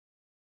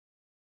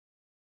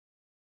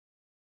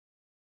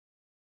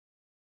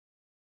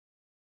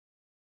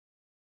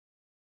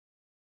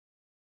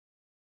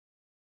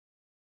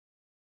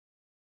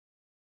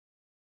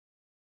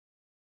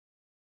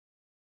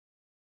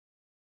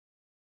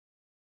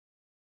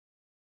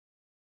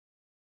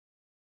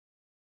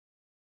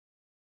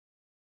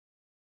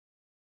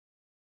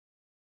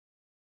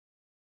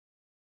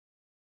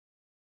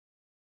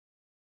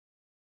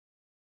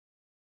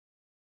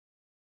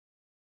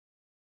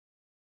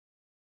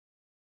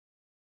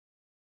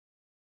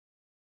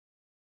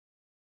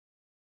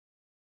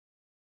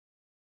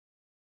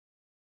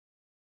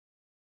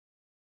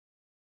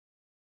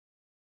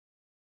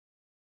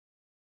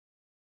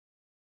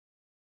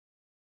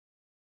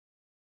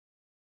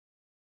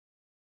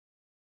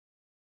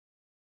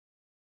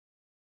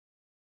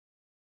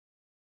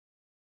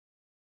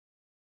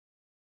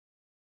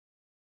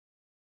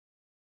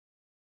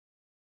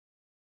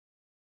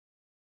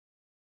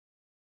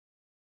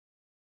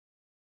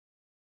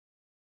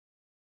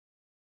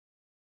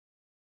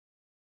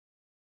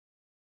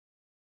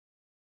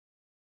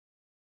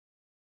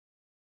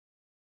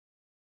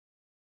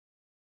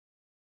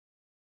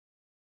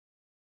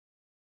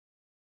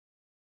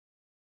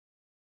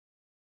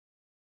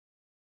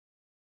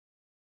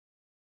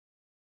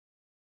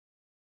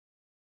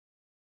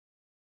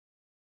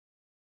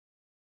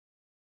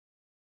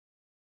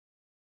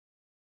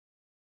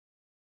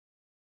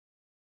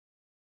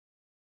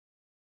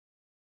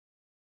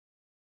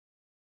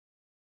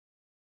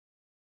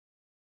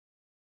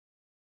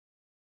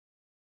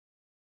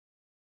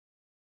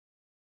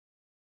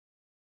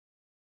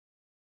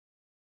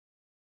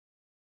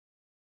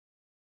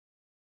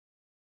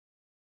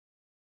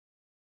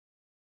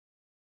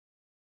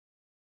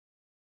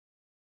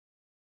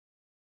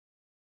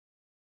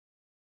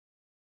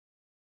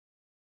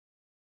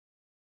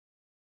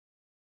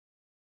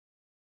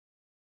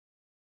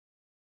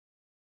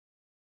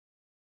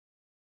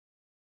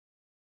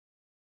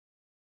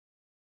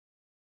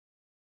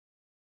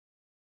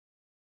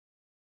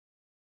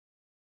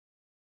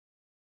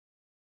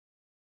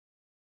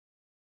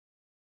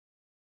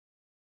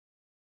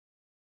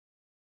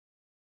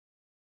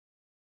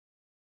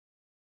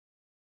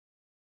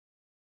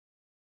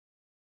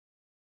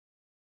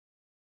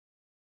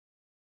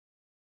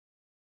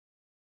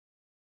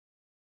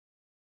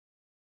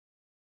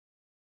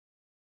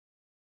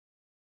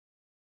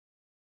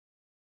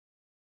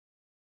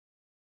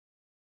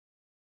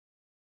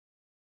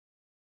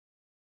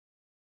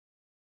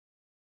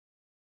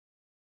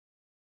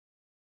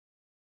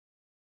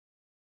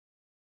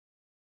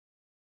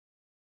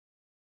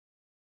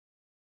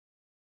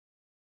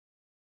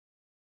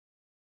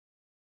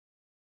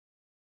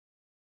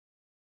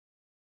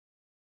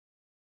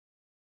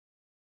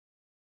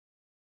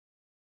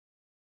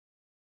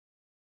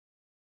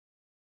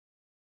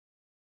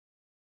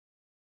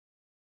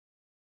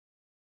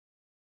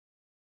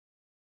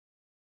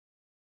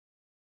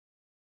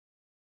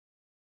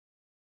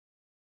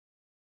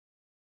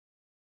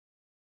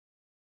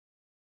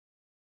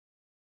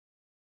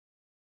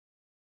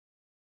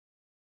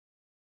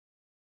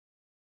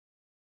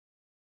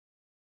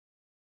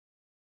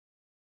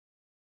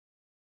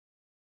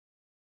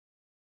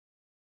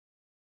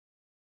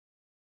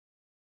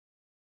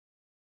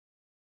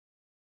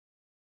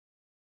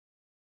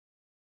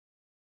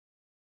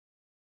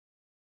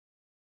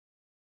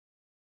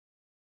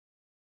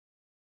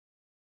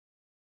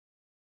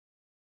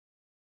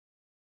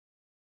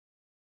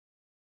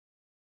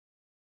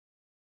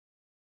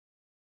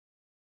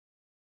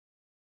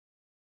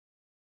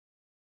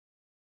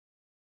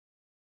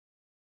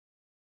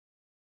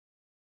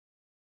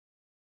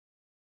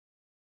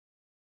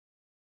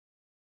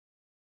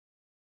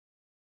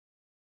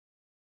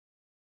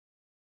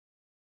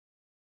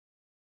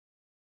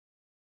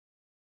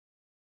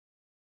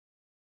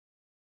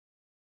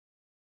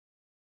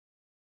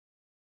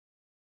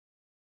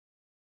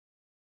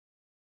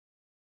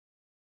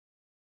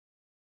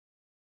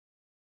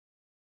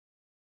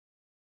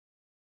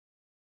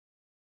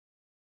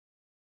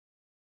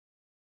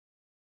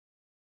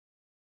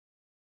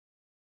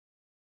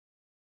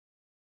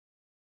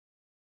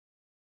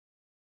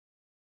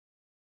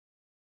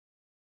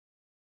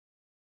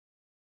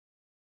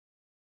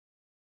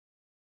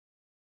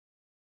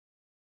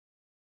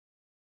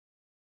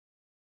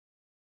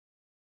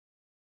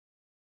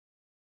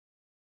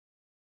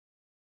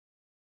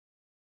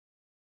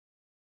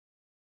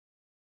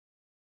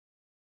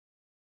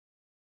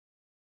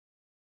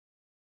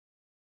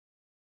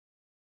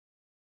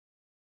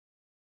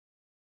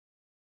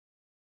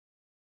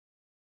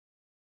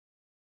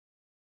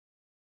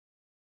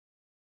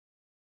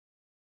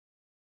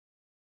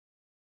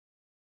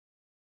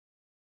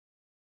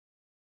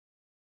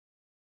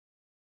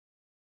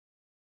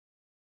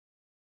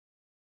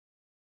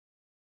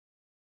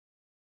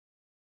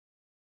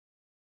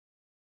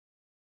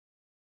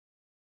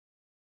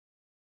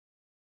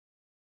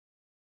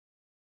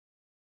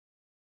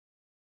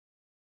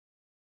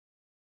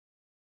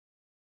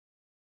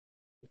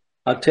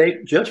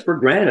 take just for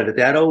granted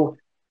that old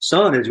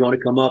sun is going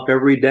to come up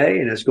every day,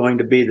 and it's going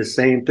to be the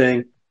same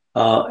thing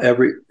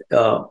every.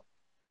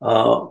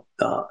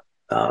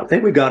 I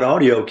think we got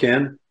audio,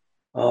 Ken.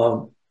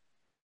 I'm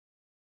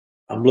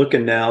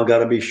looking now. Got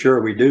to be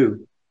sure we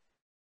do.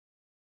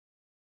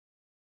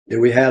 Do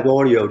we have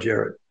audio,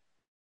 Jared?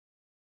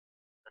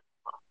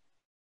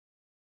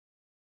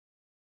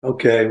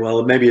 Okay.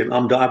 Well, maybe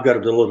I've got a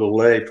little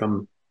delay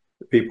from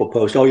the people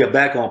post. Oh yeah,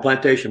 back on.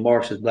 Plantation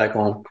Marks is back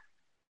on.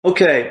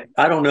 Okay.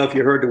 I don't know if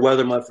you heard the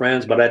weather, my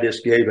friends, but I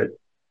just gave it.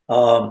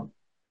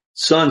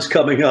 Sun's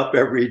coming up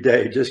every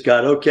day. Just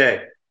got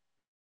okay.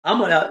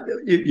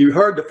 You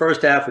heard the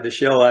first half of the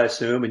show, I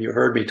assume, and you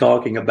heard me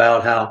talking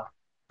about how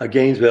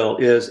Gainesville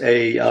is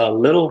a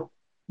little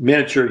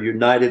miniature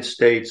United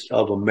States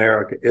of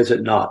America, is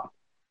it not?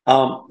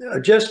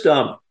 Just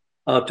to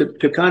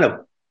kind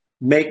of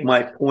make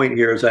my point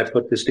here as I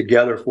put this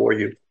together for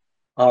you,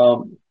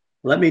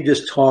 let me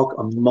just talk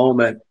a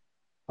moment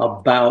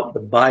about the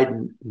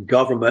Biden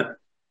government,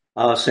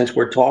 since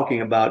we're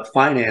talking about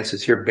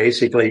finances here,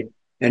 basically,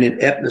 and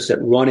ineptness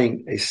at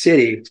running a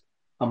city.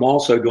 I'm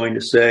also going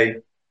to say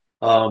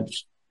the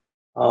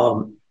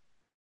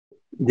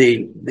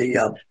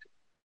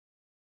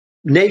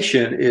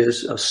nation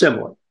is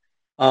similar.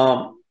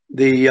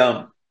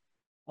 The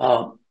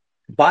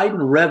Biden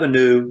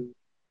revenue.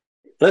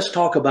 Let's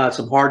talk about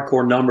some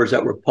hardcore numbers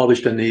that were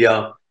published in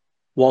the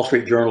Wall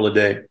Street Journal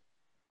today.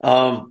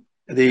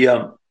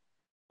 The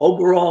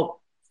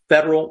overall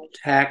federal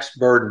tax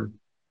burden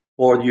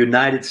for the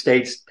United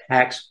States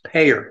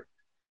taxpayer,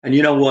 and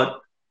you know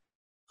what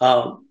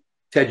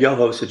Ted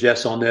Yoho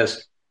suggests on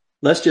this?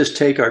 Let's just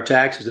take our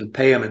taxes and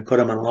pay them and put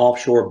them in an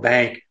offshore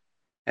bank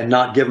and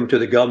not give them to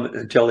the government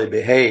until they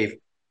behave.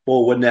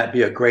 Well, wouldn't that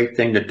be a great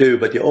thing to do?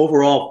 But the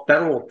overall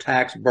federal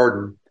tax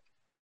burden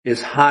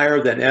is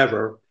higher than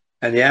ever,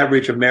 and the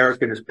average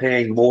American is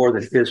paying more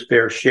than his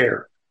fair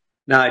share.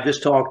 Now, I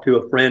just talked to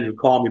a friend who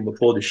called me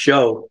before the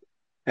show,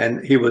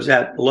 and he was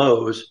at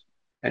Lowe's,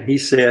 and he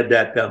said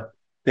that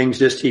things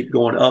just keep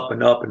going up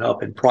and up and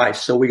up in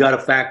price. So we got to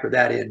factor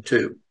that in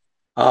too.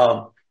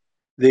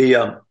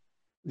 The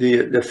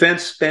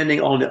defense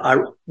spending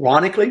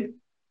ironically,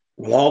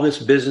 with all this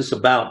business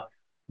about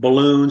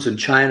balloons and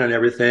China and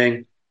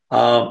everything,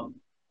 it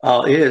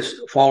has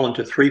fallen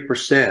to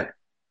 3%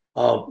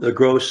 of the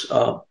gross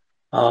amount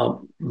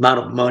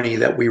of money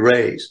that we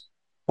raise,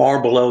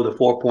 far below the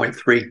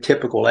 4.3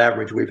 typical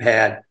average we've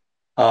had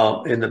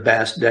in the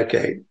past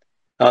decade.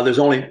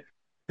 The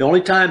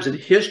only times in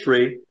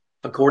history,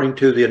 according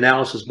to the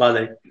analysis by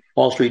the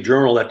Wall Street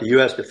Journal, that the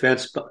U.S.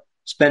 defense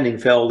spending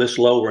fell this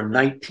low were in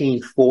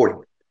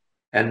 1940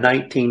 and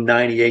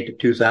 1998 to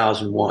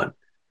 2001.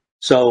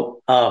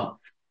 So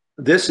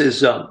this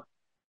is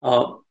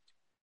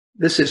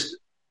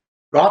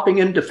dropping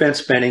in defense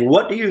spending.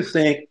 What do you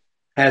think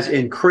has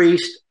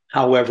increased,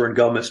 however, in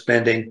government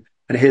spending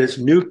and hit its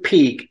new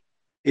peak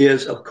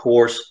is, of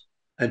course,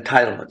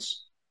 entitlements.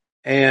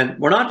 And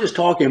we're not just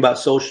talking about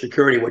Social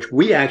Security, which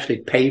we actually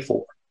pay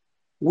for.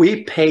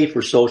 We pay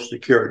for Social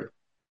Security.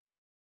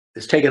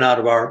 It's taken out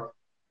of our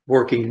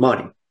working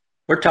money.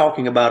 We're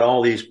talking about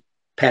all these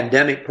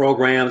pandemic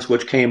programs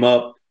which came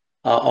up,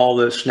 all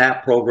the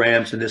SNAP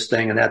programs and this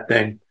thing and that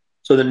thing.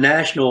 So the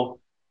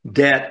national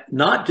debt,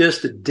 not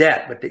just the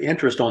debt, but the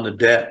interest on the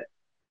debt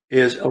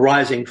is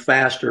rising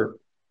faster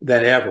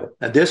than ever.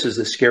 And this is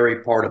the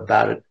scary part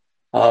about it.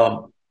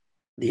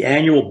 The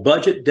annual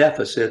budget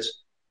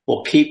deficits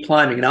will keep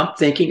climbing. And I'm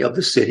thinking of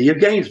the city of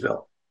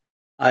Gainesville.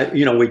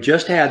 We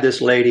just had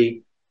this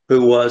lady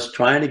who was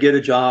trying to get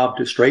a job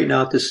to straighten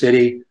out the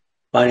city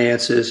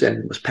finances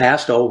and was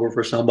passed over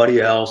for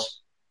somebody else.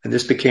 And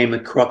this became the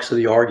crux of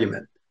the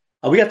argument.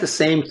 We got the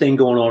same thing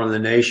going on in the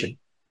nation.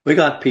 We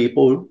got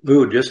people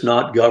who are just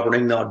not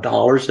governing the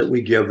dollars that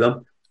we give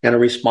them in a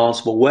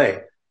responsible way.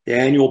 The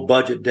annual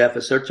budget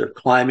deficits are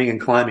climbing and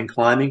climbing,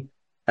 climbing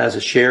as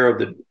a share of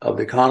the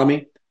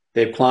economy.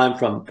 They've climbed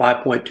from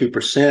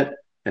 5.2%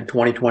 in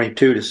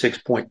 2022 to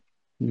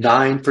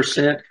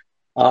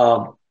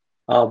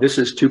 6.9%. This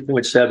is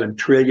 2.7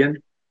 trillion.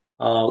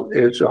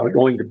 It's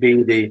going to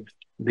be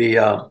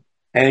the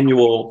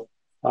annual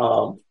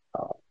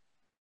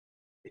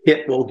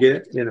hit we'll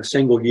get in a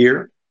single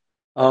year.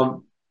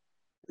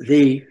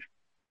 The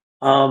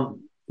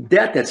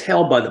debt that's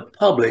held by the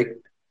public,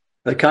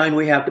 the kind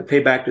we have to pay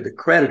back to the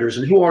creditors.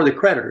 And who are the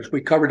creditors?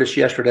 We covered this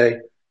yesterday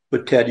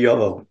with Ted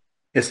Yoho.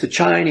 It's the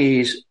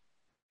Chinese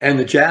and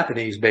the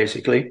Japanese,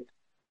 basically.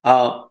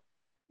 That's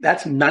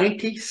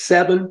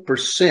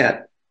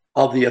 97%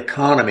 of the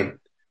economy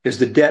is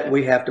the debt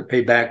we have to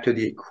pay back to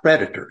the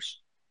creditors,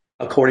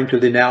 according to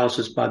the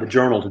analysis by the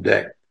Journal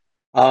today.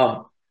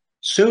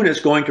 Soon it's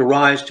going to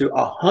rise to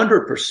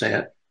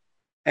 100%,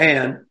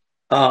 and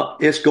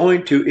it's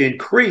going to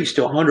increase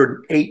to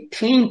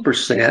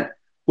 118%,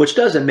 which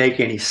doesn't make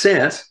any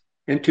sense,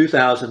 in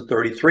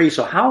 2033.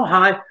 So how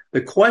high?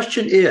 The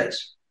question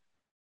is,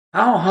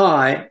 how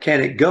high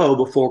can it go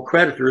before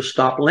creditors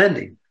stop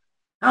lending?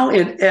 How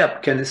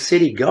inept can the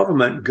city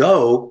government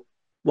go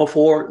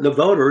before the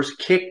voters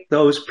kick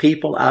those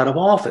people out of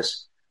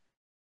office?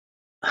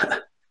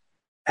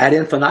 Ad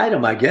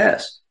infinitum, I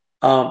guess.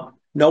 No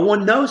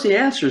one knows the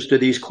answers to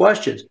these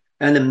questions.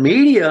 And the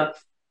media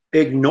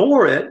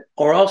ignore it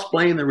or else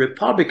blame the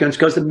Republicans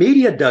because the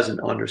media doesn't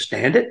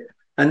understand it.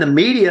 And the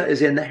media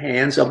is in the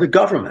hands of the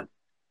government.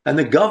 And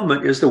the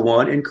government is the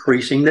one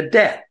increasing the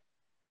debt.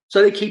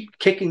 So they keep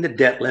kicking the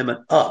debt limit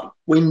up.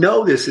 We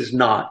know this is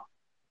not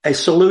a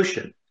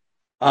solution.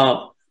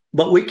 But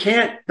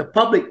the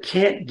public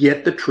can't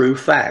get the true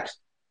facts.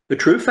 The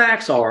true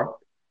facts are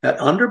that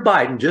under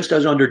Biden, just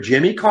as under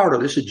Jimmy Carter,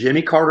 this is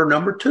Jimmy Carter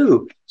number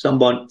 2,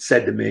 someone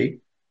said to me,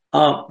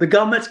 the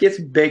government gets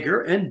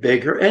bigger and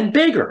bigger and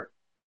bigger.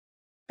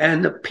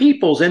 And the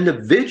people's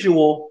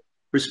individual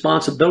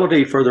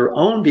responsibility for their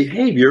own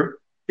behavior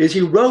is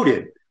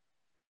eroded.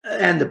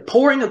 And the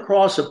pouring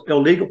across of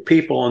illegal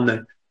people on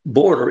the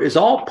border is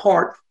all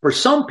part, for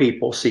some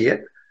people see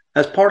it,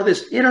 as part of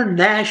this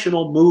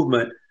international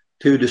movement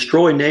to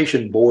destroy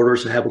nation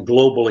borders and have a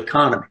global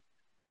economy.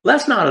 Well,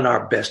 that's not in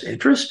our best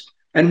interest.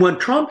 And when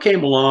Trump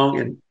came along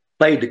and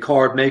played the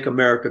card, make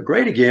America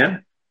great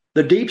again,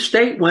 the deep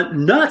state went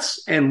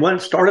nuts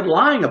and started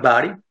lying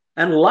about him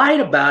and lied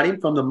about him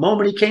from the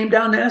moment he came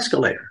down the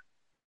escalator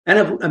and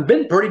have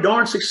been pretty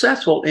darn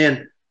successful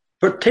in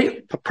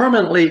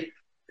permanently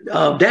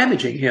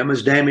damaging him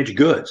as damaged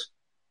goods.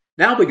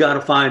 Now we got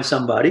to find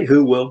somebody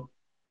who will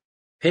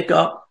pick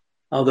up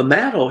the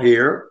mantle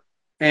here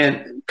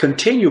and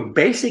continue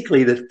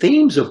basically the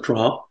themes of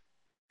Trump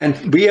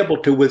and be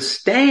able to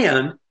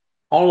withstand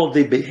all of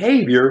the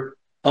behavior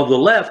of the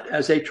left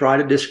as they try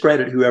to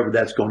discredit whoever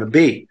that's going to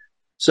be.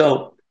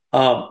 So,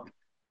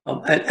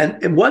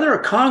 and whether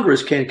a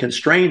Congress can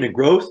constrain the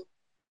growth,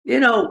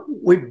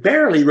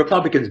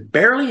 Republicans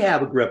barely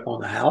have a grip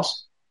on the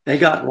House. They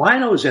got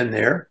rhinos in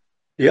there.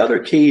 The other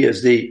key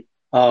is the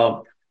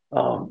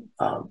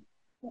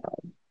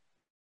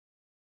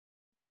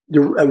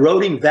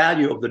eroding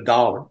value of the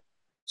dollar.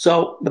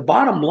 So the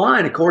bottom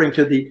line, according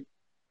to the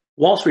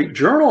Wall Street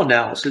Journal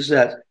analysis,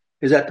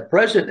 is that the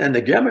president and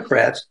the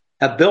Democrats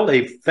have built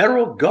a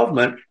federal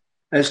government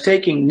that's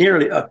taking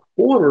nearly a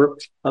quarter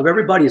of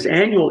everybody's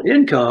annual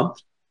income,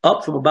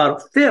 up from about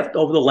a fifth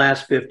over the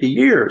last 50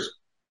 years.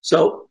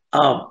 So,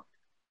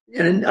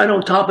 and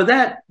on top of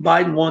that,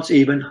 Biden wants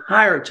even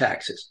higher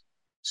taxes.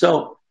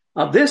 So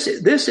this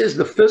is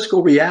the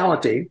fiscal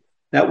reality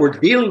that we're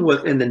dealing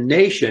with in the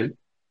nation,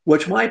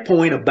 which my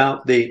point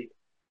about the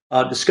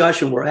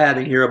discussion we're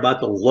having here about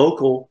the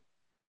local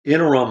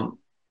interim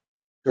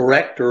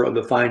director of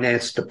the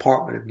finance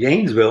department of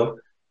Gainesville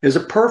is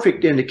a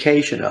perfect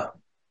indication of.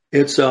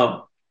 It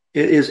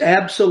is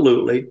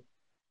absolutely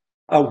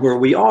where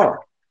we are.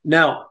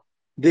 Now,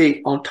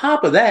 on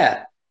top of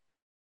that,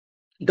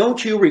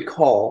 don't you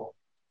recall,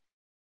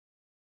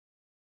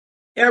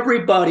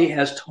 everybody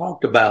has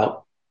talked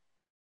about,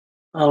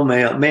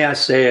 may I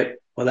say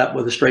it with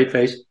a straight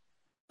face,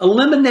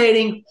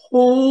 eliminating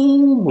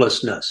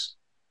homelessness,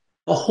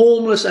 the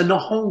homeless and the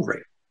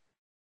hungry.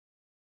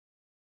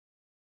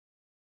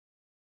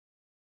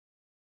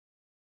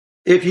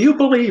 If you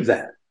believe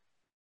that,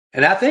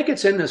 and I think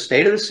it's in the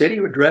State of the City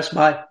addressed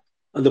by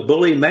the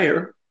bully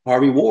mayor,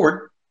 Harvey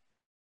Ward,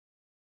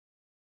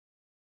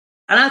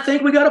 and I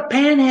think we got a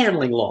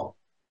panhandling law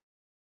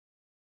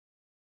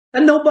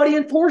that nobody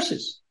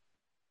enforces.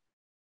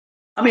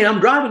 I mean, I'm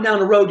driving down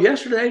the road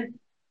yesterday.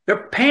 There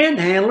are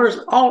panhandlers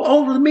all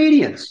over the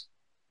medians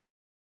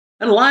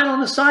and lying on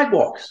the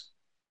sidewalks.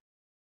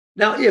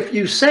 Now, if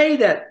you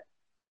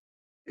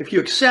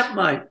accept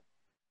my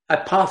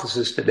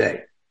hypothesis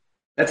today,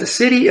 that the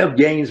city of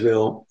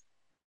Gainesville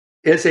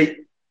is a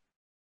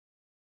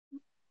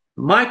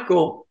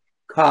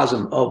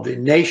microcosm of the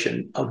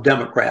nation of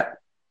Democrat,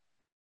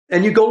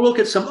 and you go look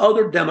at some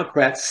other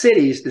Democrat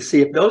cities to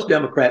see if those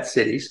Democrat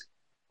cities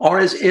are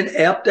as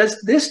inept as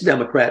this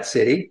Democrat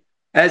city,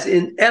 as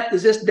inept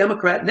as this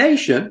Democrat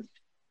nation,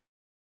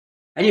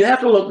 and you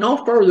have to look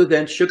no further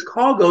than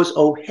Chicago's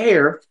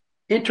O'Hare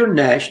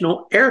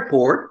International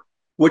Airport,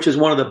 which is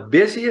one of the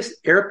busiest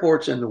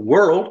airports in the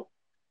world.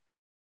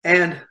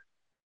 And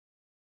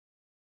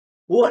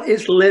what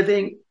is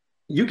living,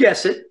 you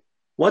guess it,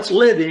 what's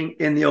living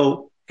in the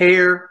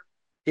O'Hare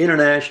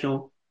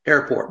International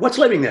Airport? What's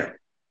living there?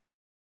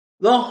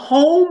 The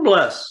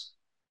homeless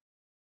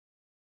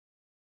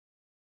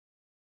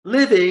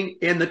living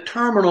in the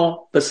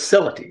terminal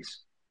facilities.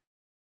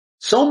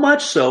 So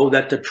much so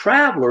that the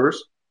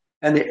travelers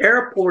and the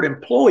airport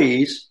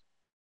employees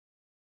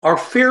are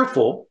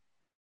fearful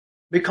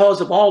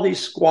because of all these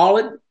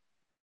squalid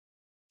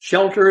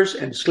shelters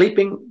and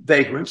sleeping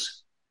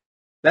vagrants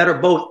that are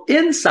both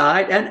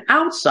inside and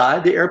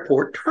outside the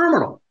airport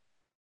terminal.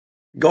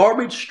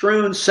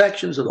 Garbage-strewn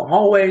sections of the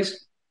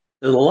hallways.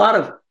 There's a lot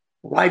of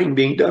writing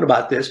being done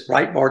about this.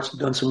 Breitbart's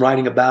done some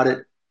writing about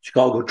it.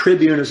 Chicago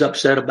Tribune is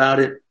upset about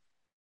it.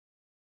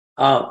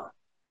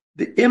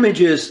 The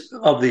images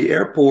of the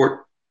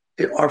airport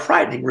are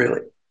frightening,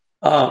 really.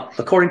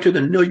 According to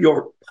the New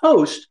York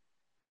Post,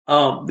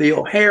 the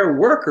O'Hare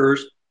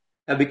workers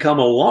have become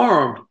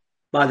alarmed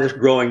by this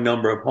growing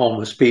number of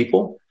homeless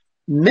people,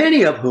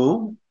 many of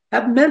whom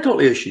have mental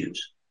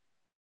issues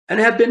and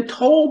have been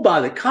told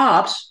by the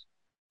cops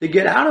to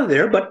get out of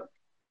there, but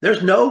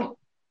there's no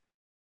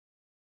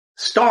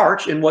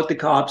starch in what the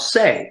cops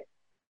say.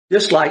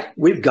 Just like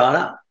we've got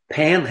a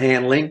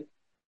panhandling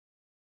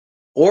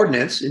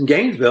ordinance in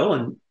Gainesville,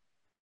 and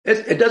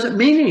it doesn't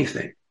mean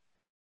anything.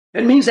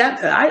 It means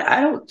that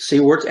I don't see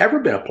where it's ever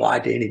been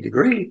applied to any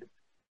degree.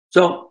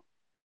 So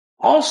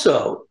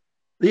also,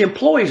 the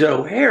employees at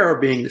O'Hare are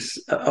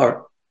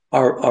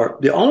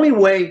the only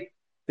way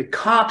the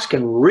cops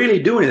can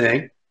really do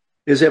anything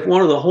is if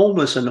one of the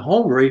homeless and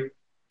hungry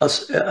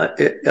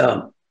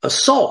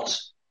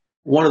assaults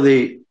one of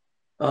the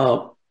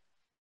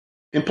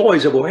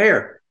employees of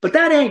O'Hare. But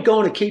that ain't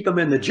going to keep them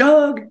in the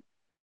jug.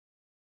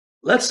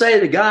 Let's say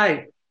the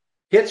guy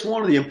hits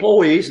one of the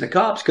employees and the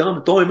cops come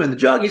and throw him in the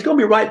jug. He's going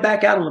to be right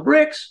back out on the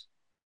bricks.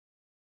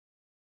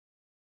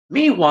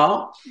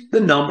 Meanwhile, the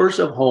numbers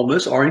of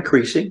homeless are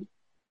increasing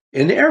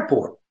in the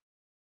airport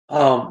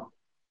because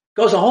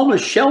the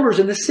homeless shelters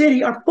in the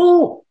city are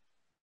full.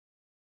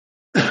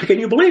 Can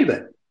you believe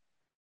it?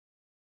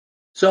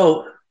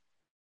 So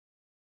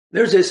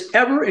there's this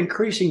ever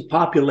increasing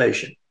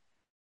population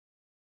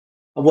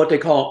of what they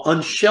call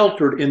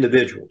unsheltered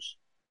individuals.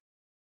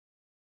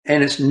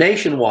 And it's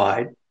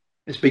nationwide.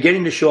 It's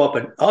beginning to show up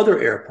in other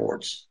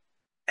airports.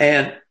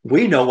 And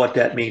we know what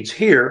that means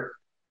here.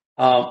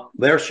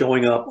 They're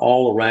showing up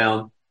all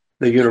around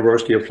the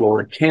University of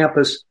Florida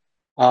campus.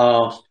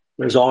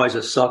 There's always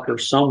a sucker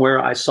somewhere.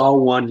 I saw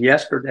one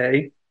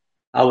yesterday.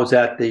 I was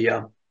at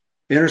the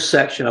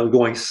intersection. I was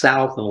going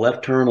south in the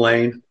left turn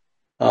lane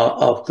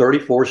of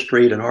 34th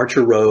Street and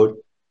Archer Road.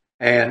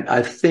 And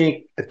I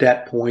think at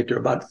that point, there are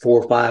about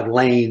 4 or 5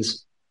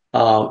 lanes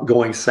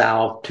going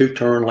south, 2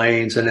 turn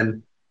lanes, and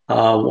then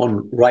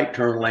one right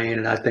turn lane.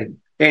 And I think,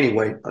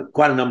 anyway,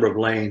 quite a number of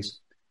lanes.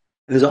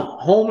 And there's a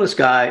homeless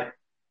guy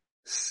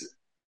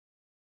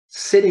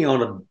sitting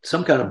on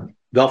some kind of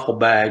duffel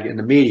bag in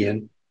the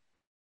median,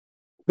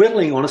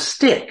 whittling on a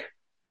stick.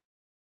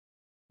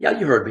 Yeah,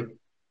 you heard me.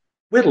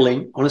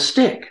 Whittling on a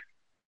stick.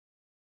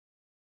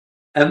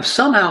 And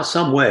somehow,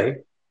 some way,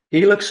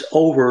 he looks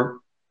over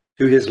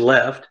to his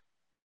left.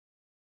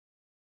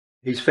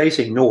 He's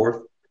facing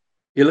north.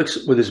 He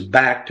looks with his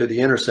back to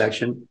the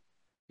intersection.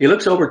 He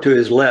looks over to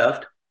his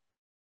left.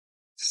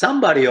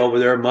 Somebody over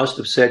there must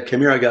have said,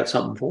 "Come here, I got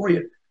something for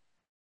you."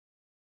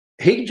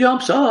 He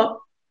jumps up,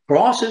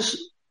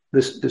 crosses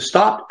the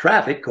stopped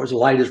traffic, because the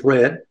light is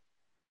red.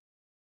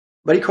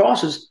 But he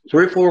crosses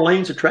 3 or 4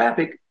 lanes of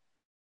traffic,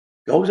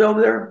 goes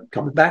over there,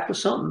 comes back with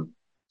something,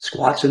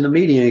 squats in the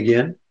median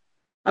again.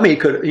 I mean, he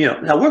could,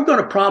 now we're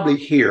going to probably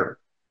hear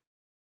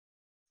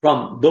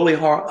from Bully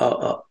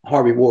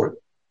Harvey Ward,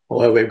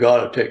 well, we've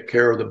got to take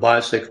care of the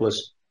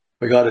bicyclists.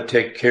 We got to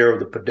take care of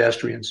the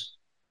pedestrians.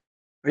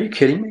 Are you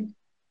kidding me?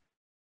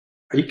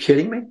 Are you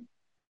kidding me?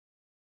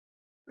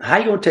 How are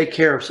you going to take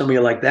care of somebody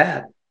like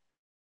that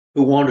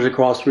who wanders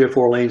across 3 or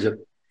 4 lanes of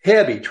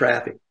heavy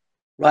traffic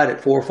right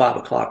at 4 or 5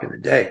 o'clock in the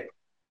day?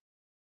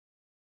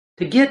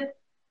 To get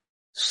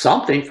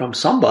something from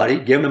somebody,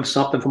 give them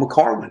something from a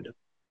car window.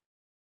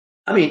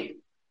 I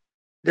mean,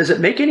 does it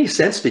make any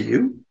sense to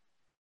you?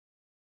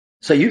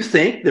 So you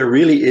think there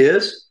really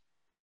is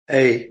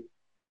a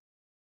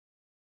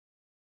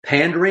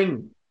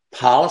pandering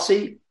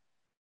policy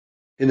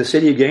in the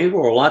city of Gainesville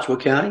or Alachua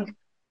County?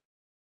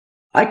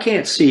 I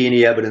can't see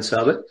any evidence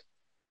of it.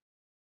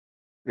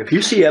 If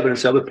you see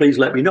evidence of it, please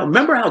let me know.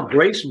 Remember how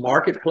Grace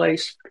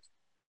Marketplace,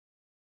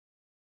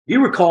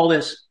 you recall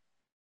this?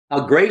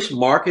 How Grace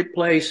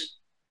Marketplace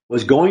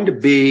was going to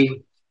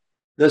be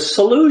the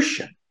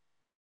solution.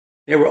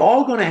 They were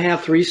all going to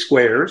have 3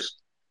 squares.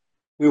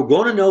 We were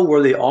going to know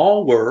where they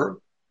all were.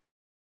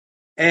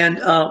 And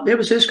it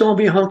was just going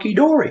to be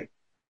hunky-dory.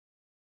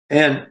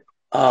 And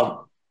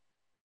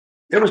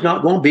there was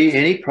not going to be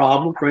any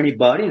problem for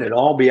anybody. And it'd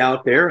all be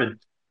out there, and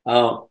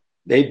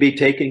they'd be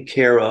taken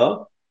care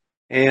of,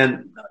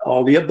 and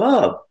all the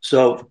above.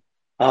 So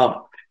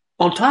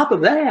on top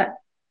of that,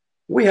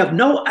 we have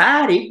no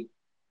ID,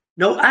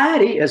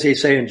 as they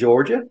say in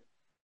Georgia.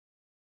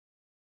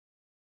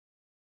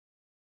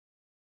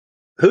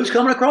 Who's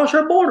coming across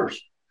our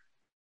borders?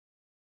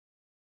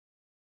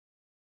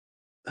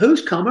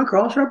 Who's coming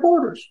across our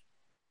borders?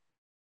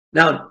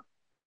 Now,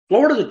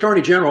 Florida's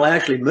Attorney General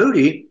Ashley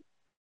Moody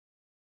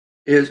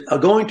is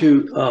going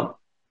to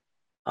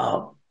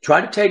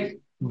try to take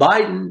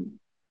Biden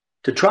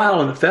to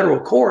trial in a federal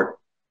court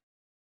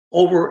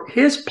over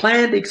his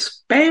planned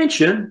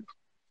expansion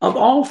of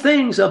all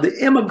things of the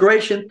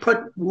immigration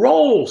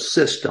parole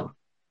system.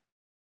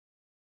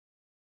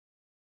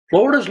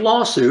 Florida's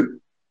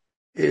lawsuit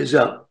is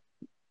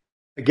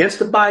against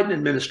the Biden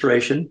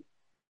administration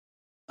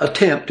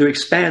attempt to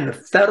expand the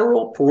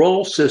federal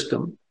parole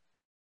system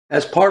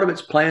as part of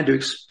its plan to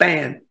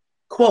expand,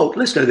 quote,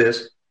 listen to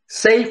this,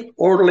 safe,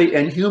 orderly,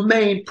 and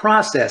humane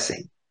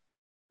processing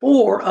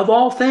for, of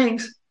all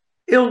things,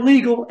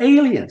 illegal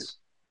aliens.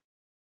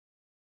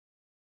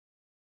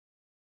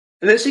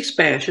 And this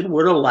expansion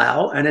would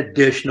allow an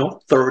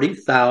additional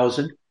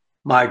 30,000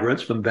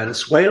 migrants from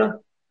Venezuela,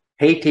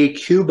 Haiti,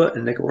 Cuba,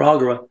 and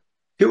Nicaragua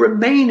to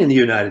remain in the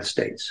United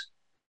States.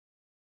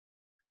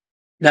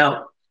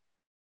 Now,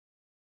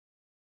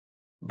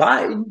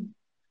 Biden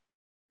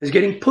is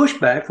getting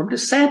pushback from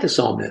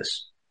DeSantis on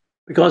this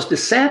because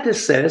DeSantis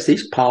says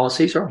these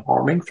policies are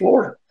harming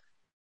Florida.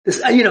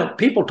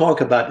 People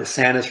talk about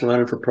DeSantis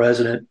running for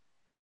president.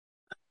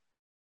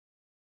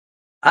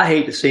 I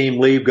hate to see him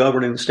leave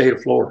governing the state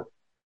of Florida.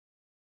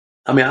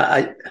 I mean,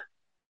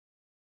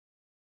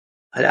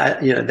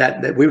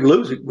 that we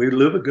lose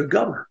a good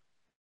governor.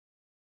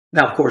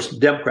 Now, of course, the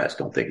Democrats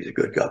don't think he's a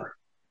good governor,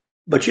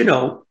 but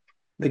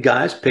the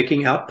guy's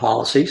picking out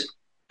policies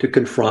to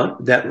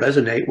confront that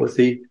resonate with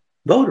the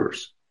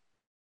voters.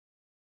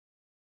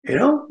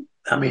 That's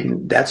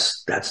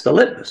the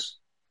litmus.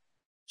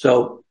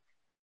 So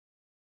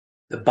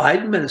the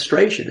Biden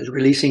administration is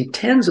releasing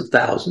tens of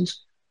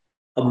thousands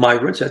of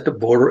migrants at the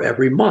border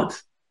every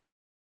month.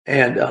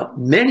 And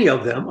many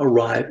of them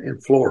arrive in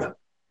Florida.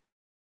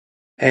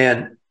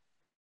 And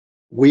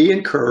we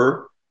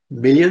incur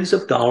millions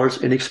of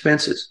dollars in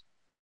expenses.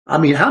 I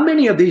mean, how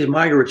many of these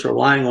migrants are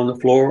lying on the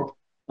floor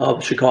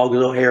of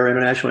Chicago's O'Hare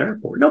International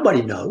Airport?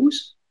 Nobody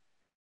knows.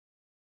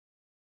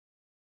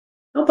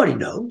 Nobody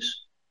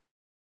knows.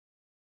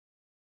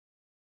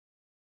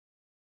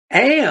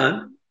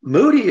 And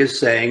Moody is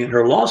saying in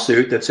her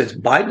lawsuit that since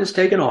Biden has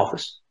taken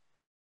office,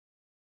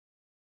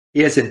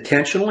 he has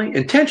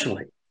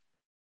intentionally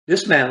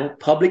dismantled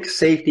public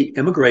safety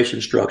immigration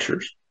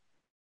structures,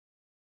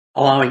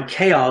 allowing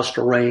chaos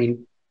to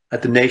reign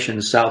at the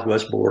nation's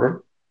southwest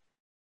border,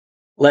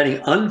 letting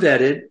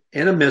unvetted,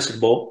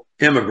 inadmissible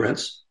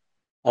immigrants,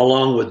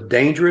 along with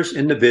dangerous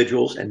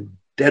individuals and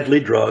deadly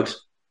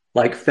drugs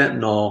like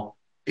fentanyl,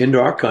 into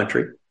our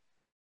country,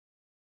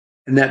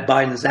 and that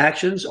Biden's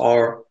actions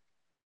are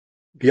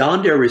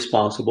beyond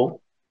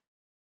irresponsible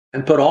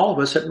and put all of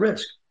us at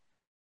risk.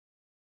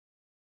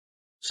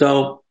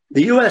 So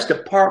the U.S.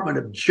 Department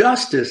of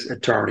Justice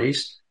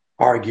attorneys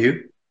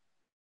argue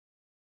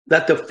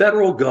that the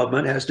federal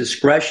government has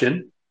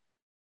discretion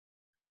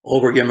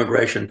over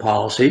immigration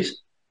policies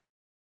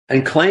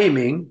and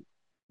claiming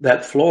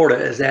that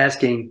Florida is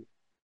asking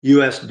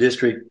U.S.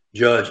 District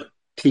Judge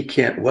T.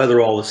 Kent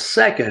Weatherall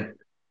II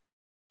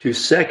to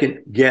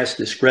second-guess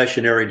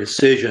discretionary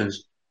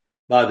decisions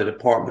by the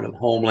Department of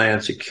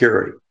Homeland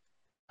Security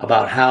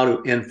about how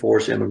to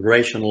enforce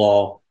immigration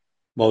law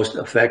most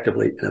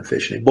effectively and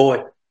efficiently.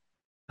 Boy,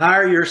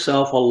 hire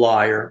yourself a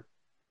liar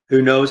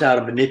who knows how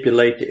to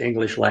manipulate the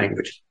English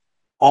language.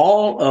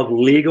 All of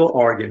legal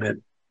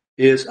argument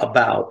is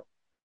about,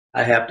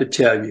 I have to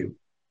tell you,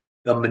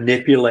 the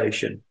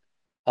manipulation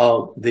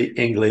of the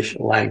English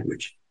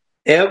language.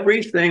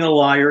 Everything a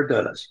liar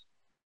does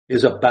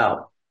is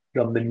about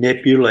the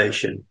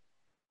manipulation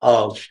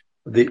of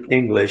the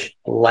English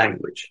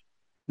language.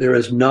 There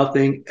is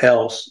nothing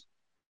else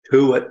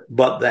to it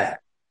but that.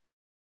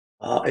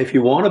 If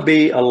you want to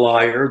be a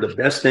liar, the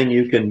best thing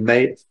you can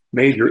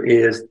major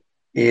is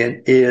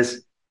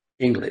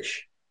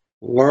English.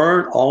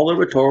 Learn all the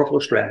rhetorical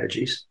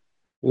strategies,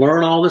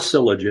 learn all the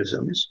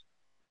syllogisms,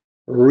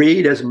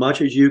 read as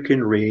much as you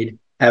can read,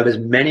 have as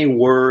many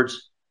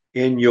words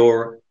in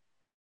your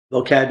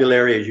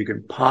vocabulary as you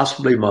can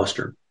possibly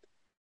muster,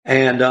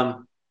 and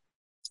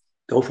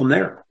go from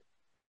there.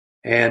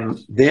 And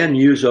then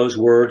use those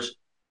words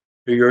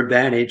to your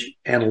advantage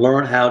and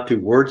learn how to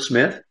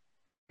wordsmith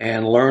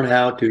and learn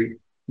how to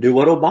do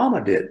what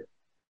Obama did,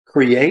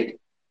 create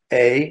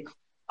a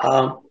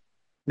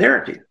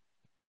narrative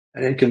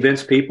and then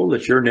convince people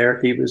that your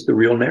narrative is the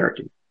real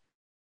narrative.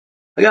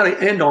 I got to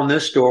end on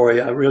this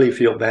story. I really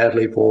feel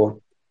badly for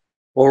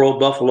old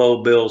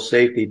Buffalo Bills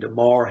safety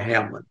Damar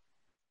Hamlin.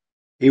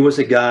 He was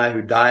a guy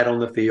who died on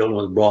the field and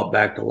was brought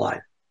back to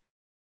life.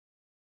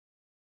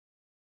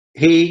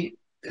 He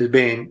is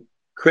being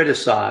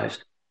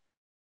criticized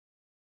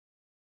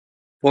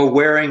for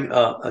wearing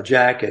a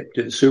jacket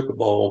to the Super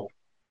Bowl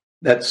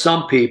that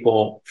some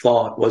people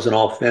thought was an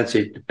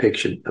offensive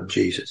depiction of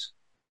Jesus.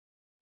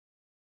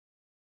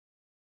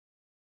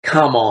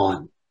 Come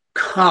on,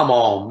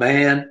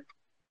 man.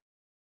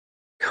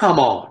 Come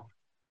on.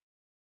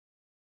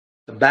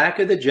 The back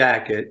of the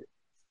jacket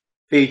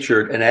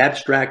featured an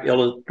abstract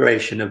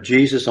illustration of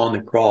Jesus on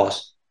the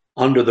cross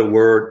under the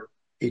word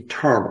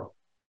eternal.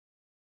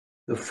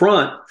 The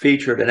front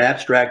featured an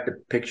abstract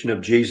depiction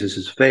of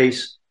Jesus'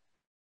 face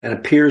and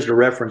appears to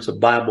reference a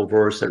Bible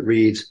verse that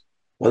reads,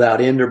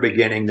 "Without end or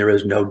beginning, there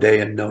is no day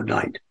and no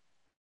night."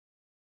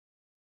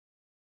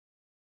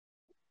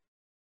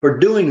 For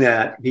doing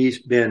that,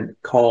 he's been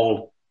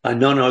called by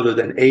none other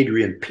than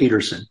Adrian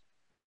Peterson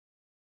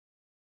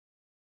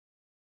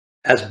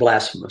as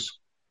blasphemous.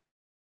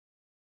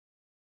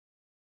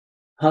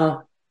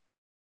 Huh?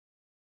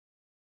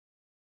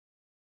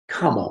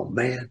 Come on,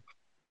 man.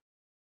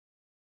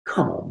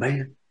 Come on,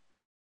 man.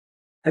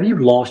 Have you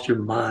lost your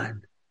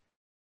mind?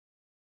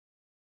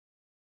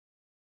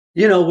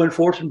 You know, when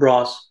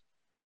Fortinbras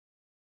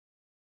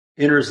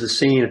enters the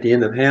scene at the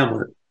end of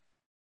Hamlet,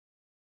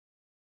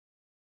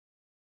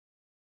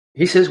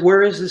 He says,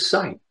 where is this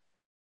sight?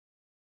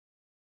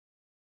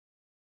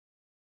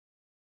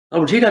 In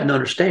other words, he doesn't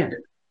understand it.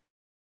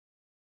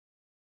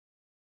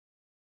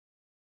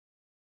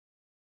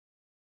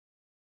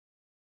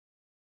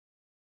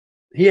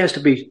 He has to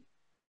be,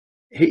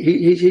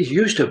 he's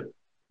used to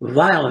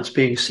violence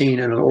being seen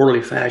in an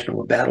orderly fashion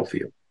on a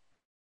battlefield.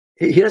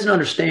 He doesn't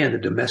understand the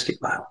domestic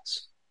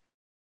violence.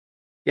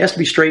 He has to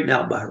be straightened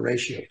out by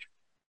Horatio,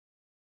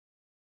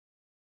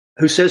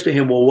 who says to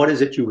him, well, what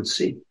is it you would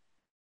see?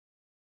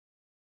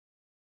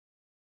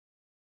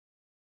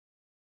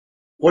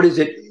 What is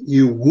it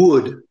you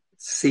would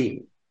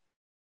see?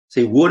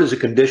 See, would is a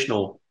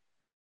conditional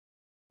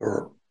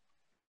verb.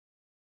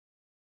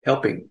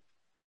 Helping.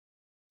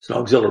 It's an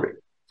auxiliary.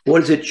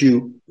 What is it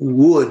you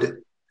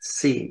would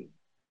see?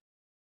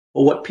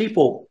 Well, what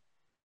people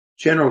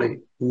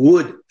generally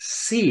would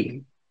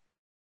see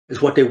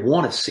is what they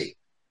want to see,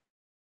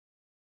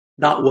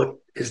 not what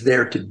is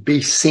there to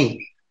be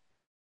seen.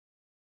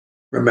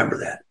 Remember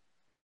that.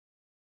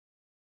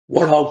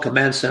 Warthog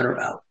Command Center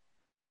out.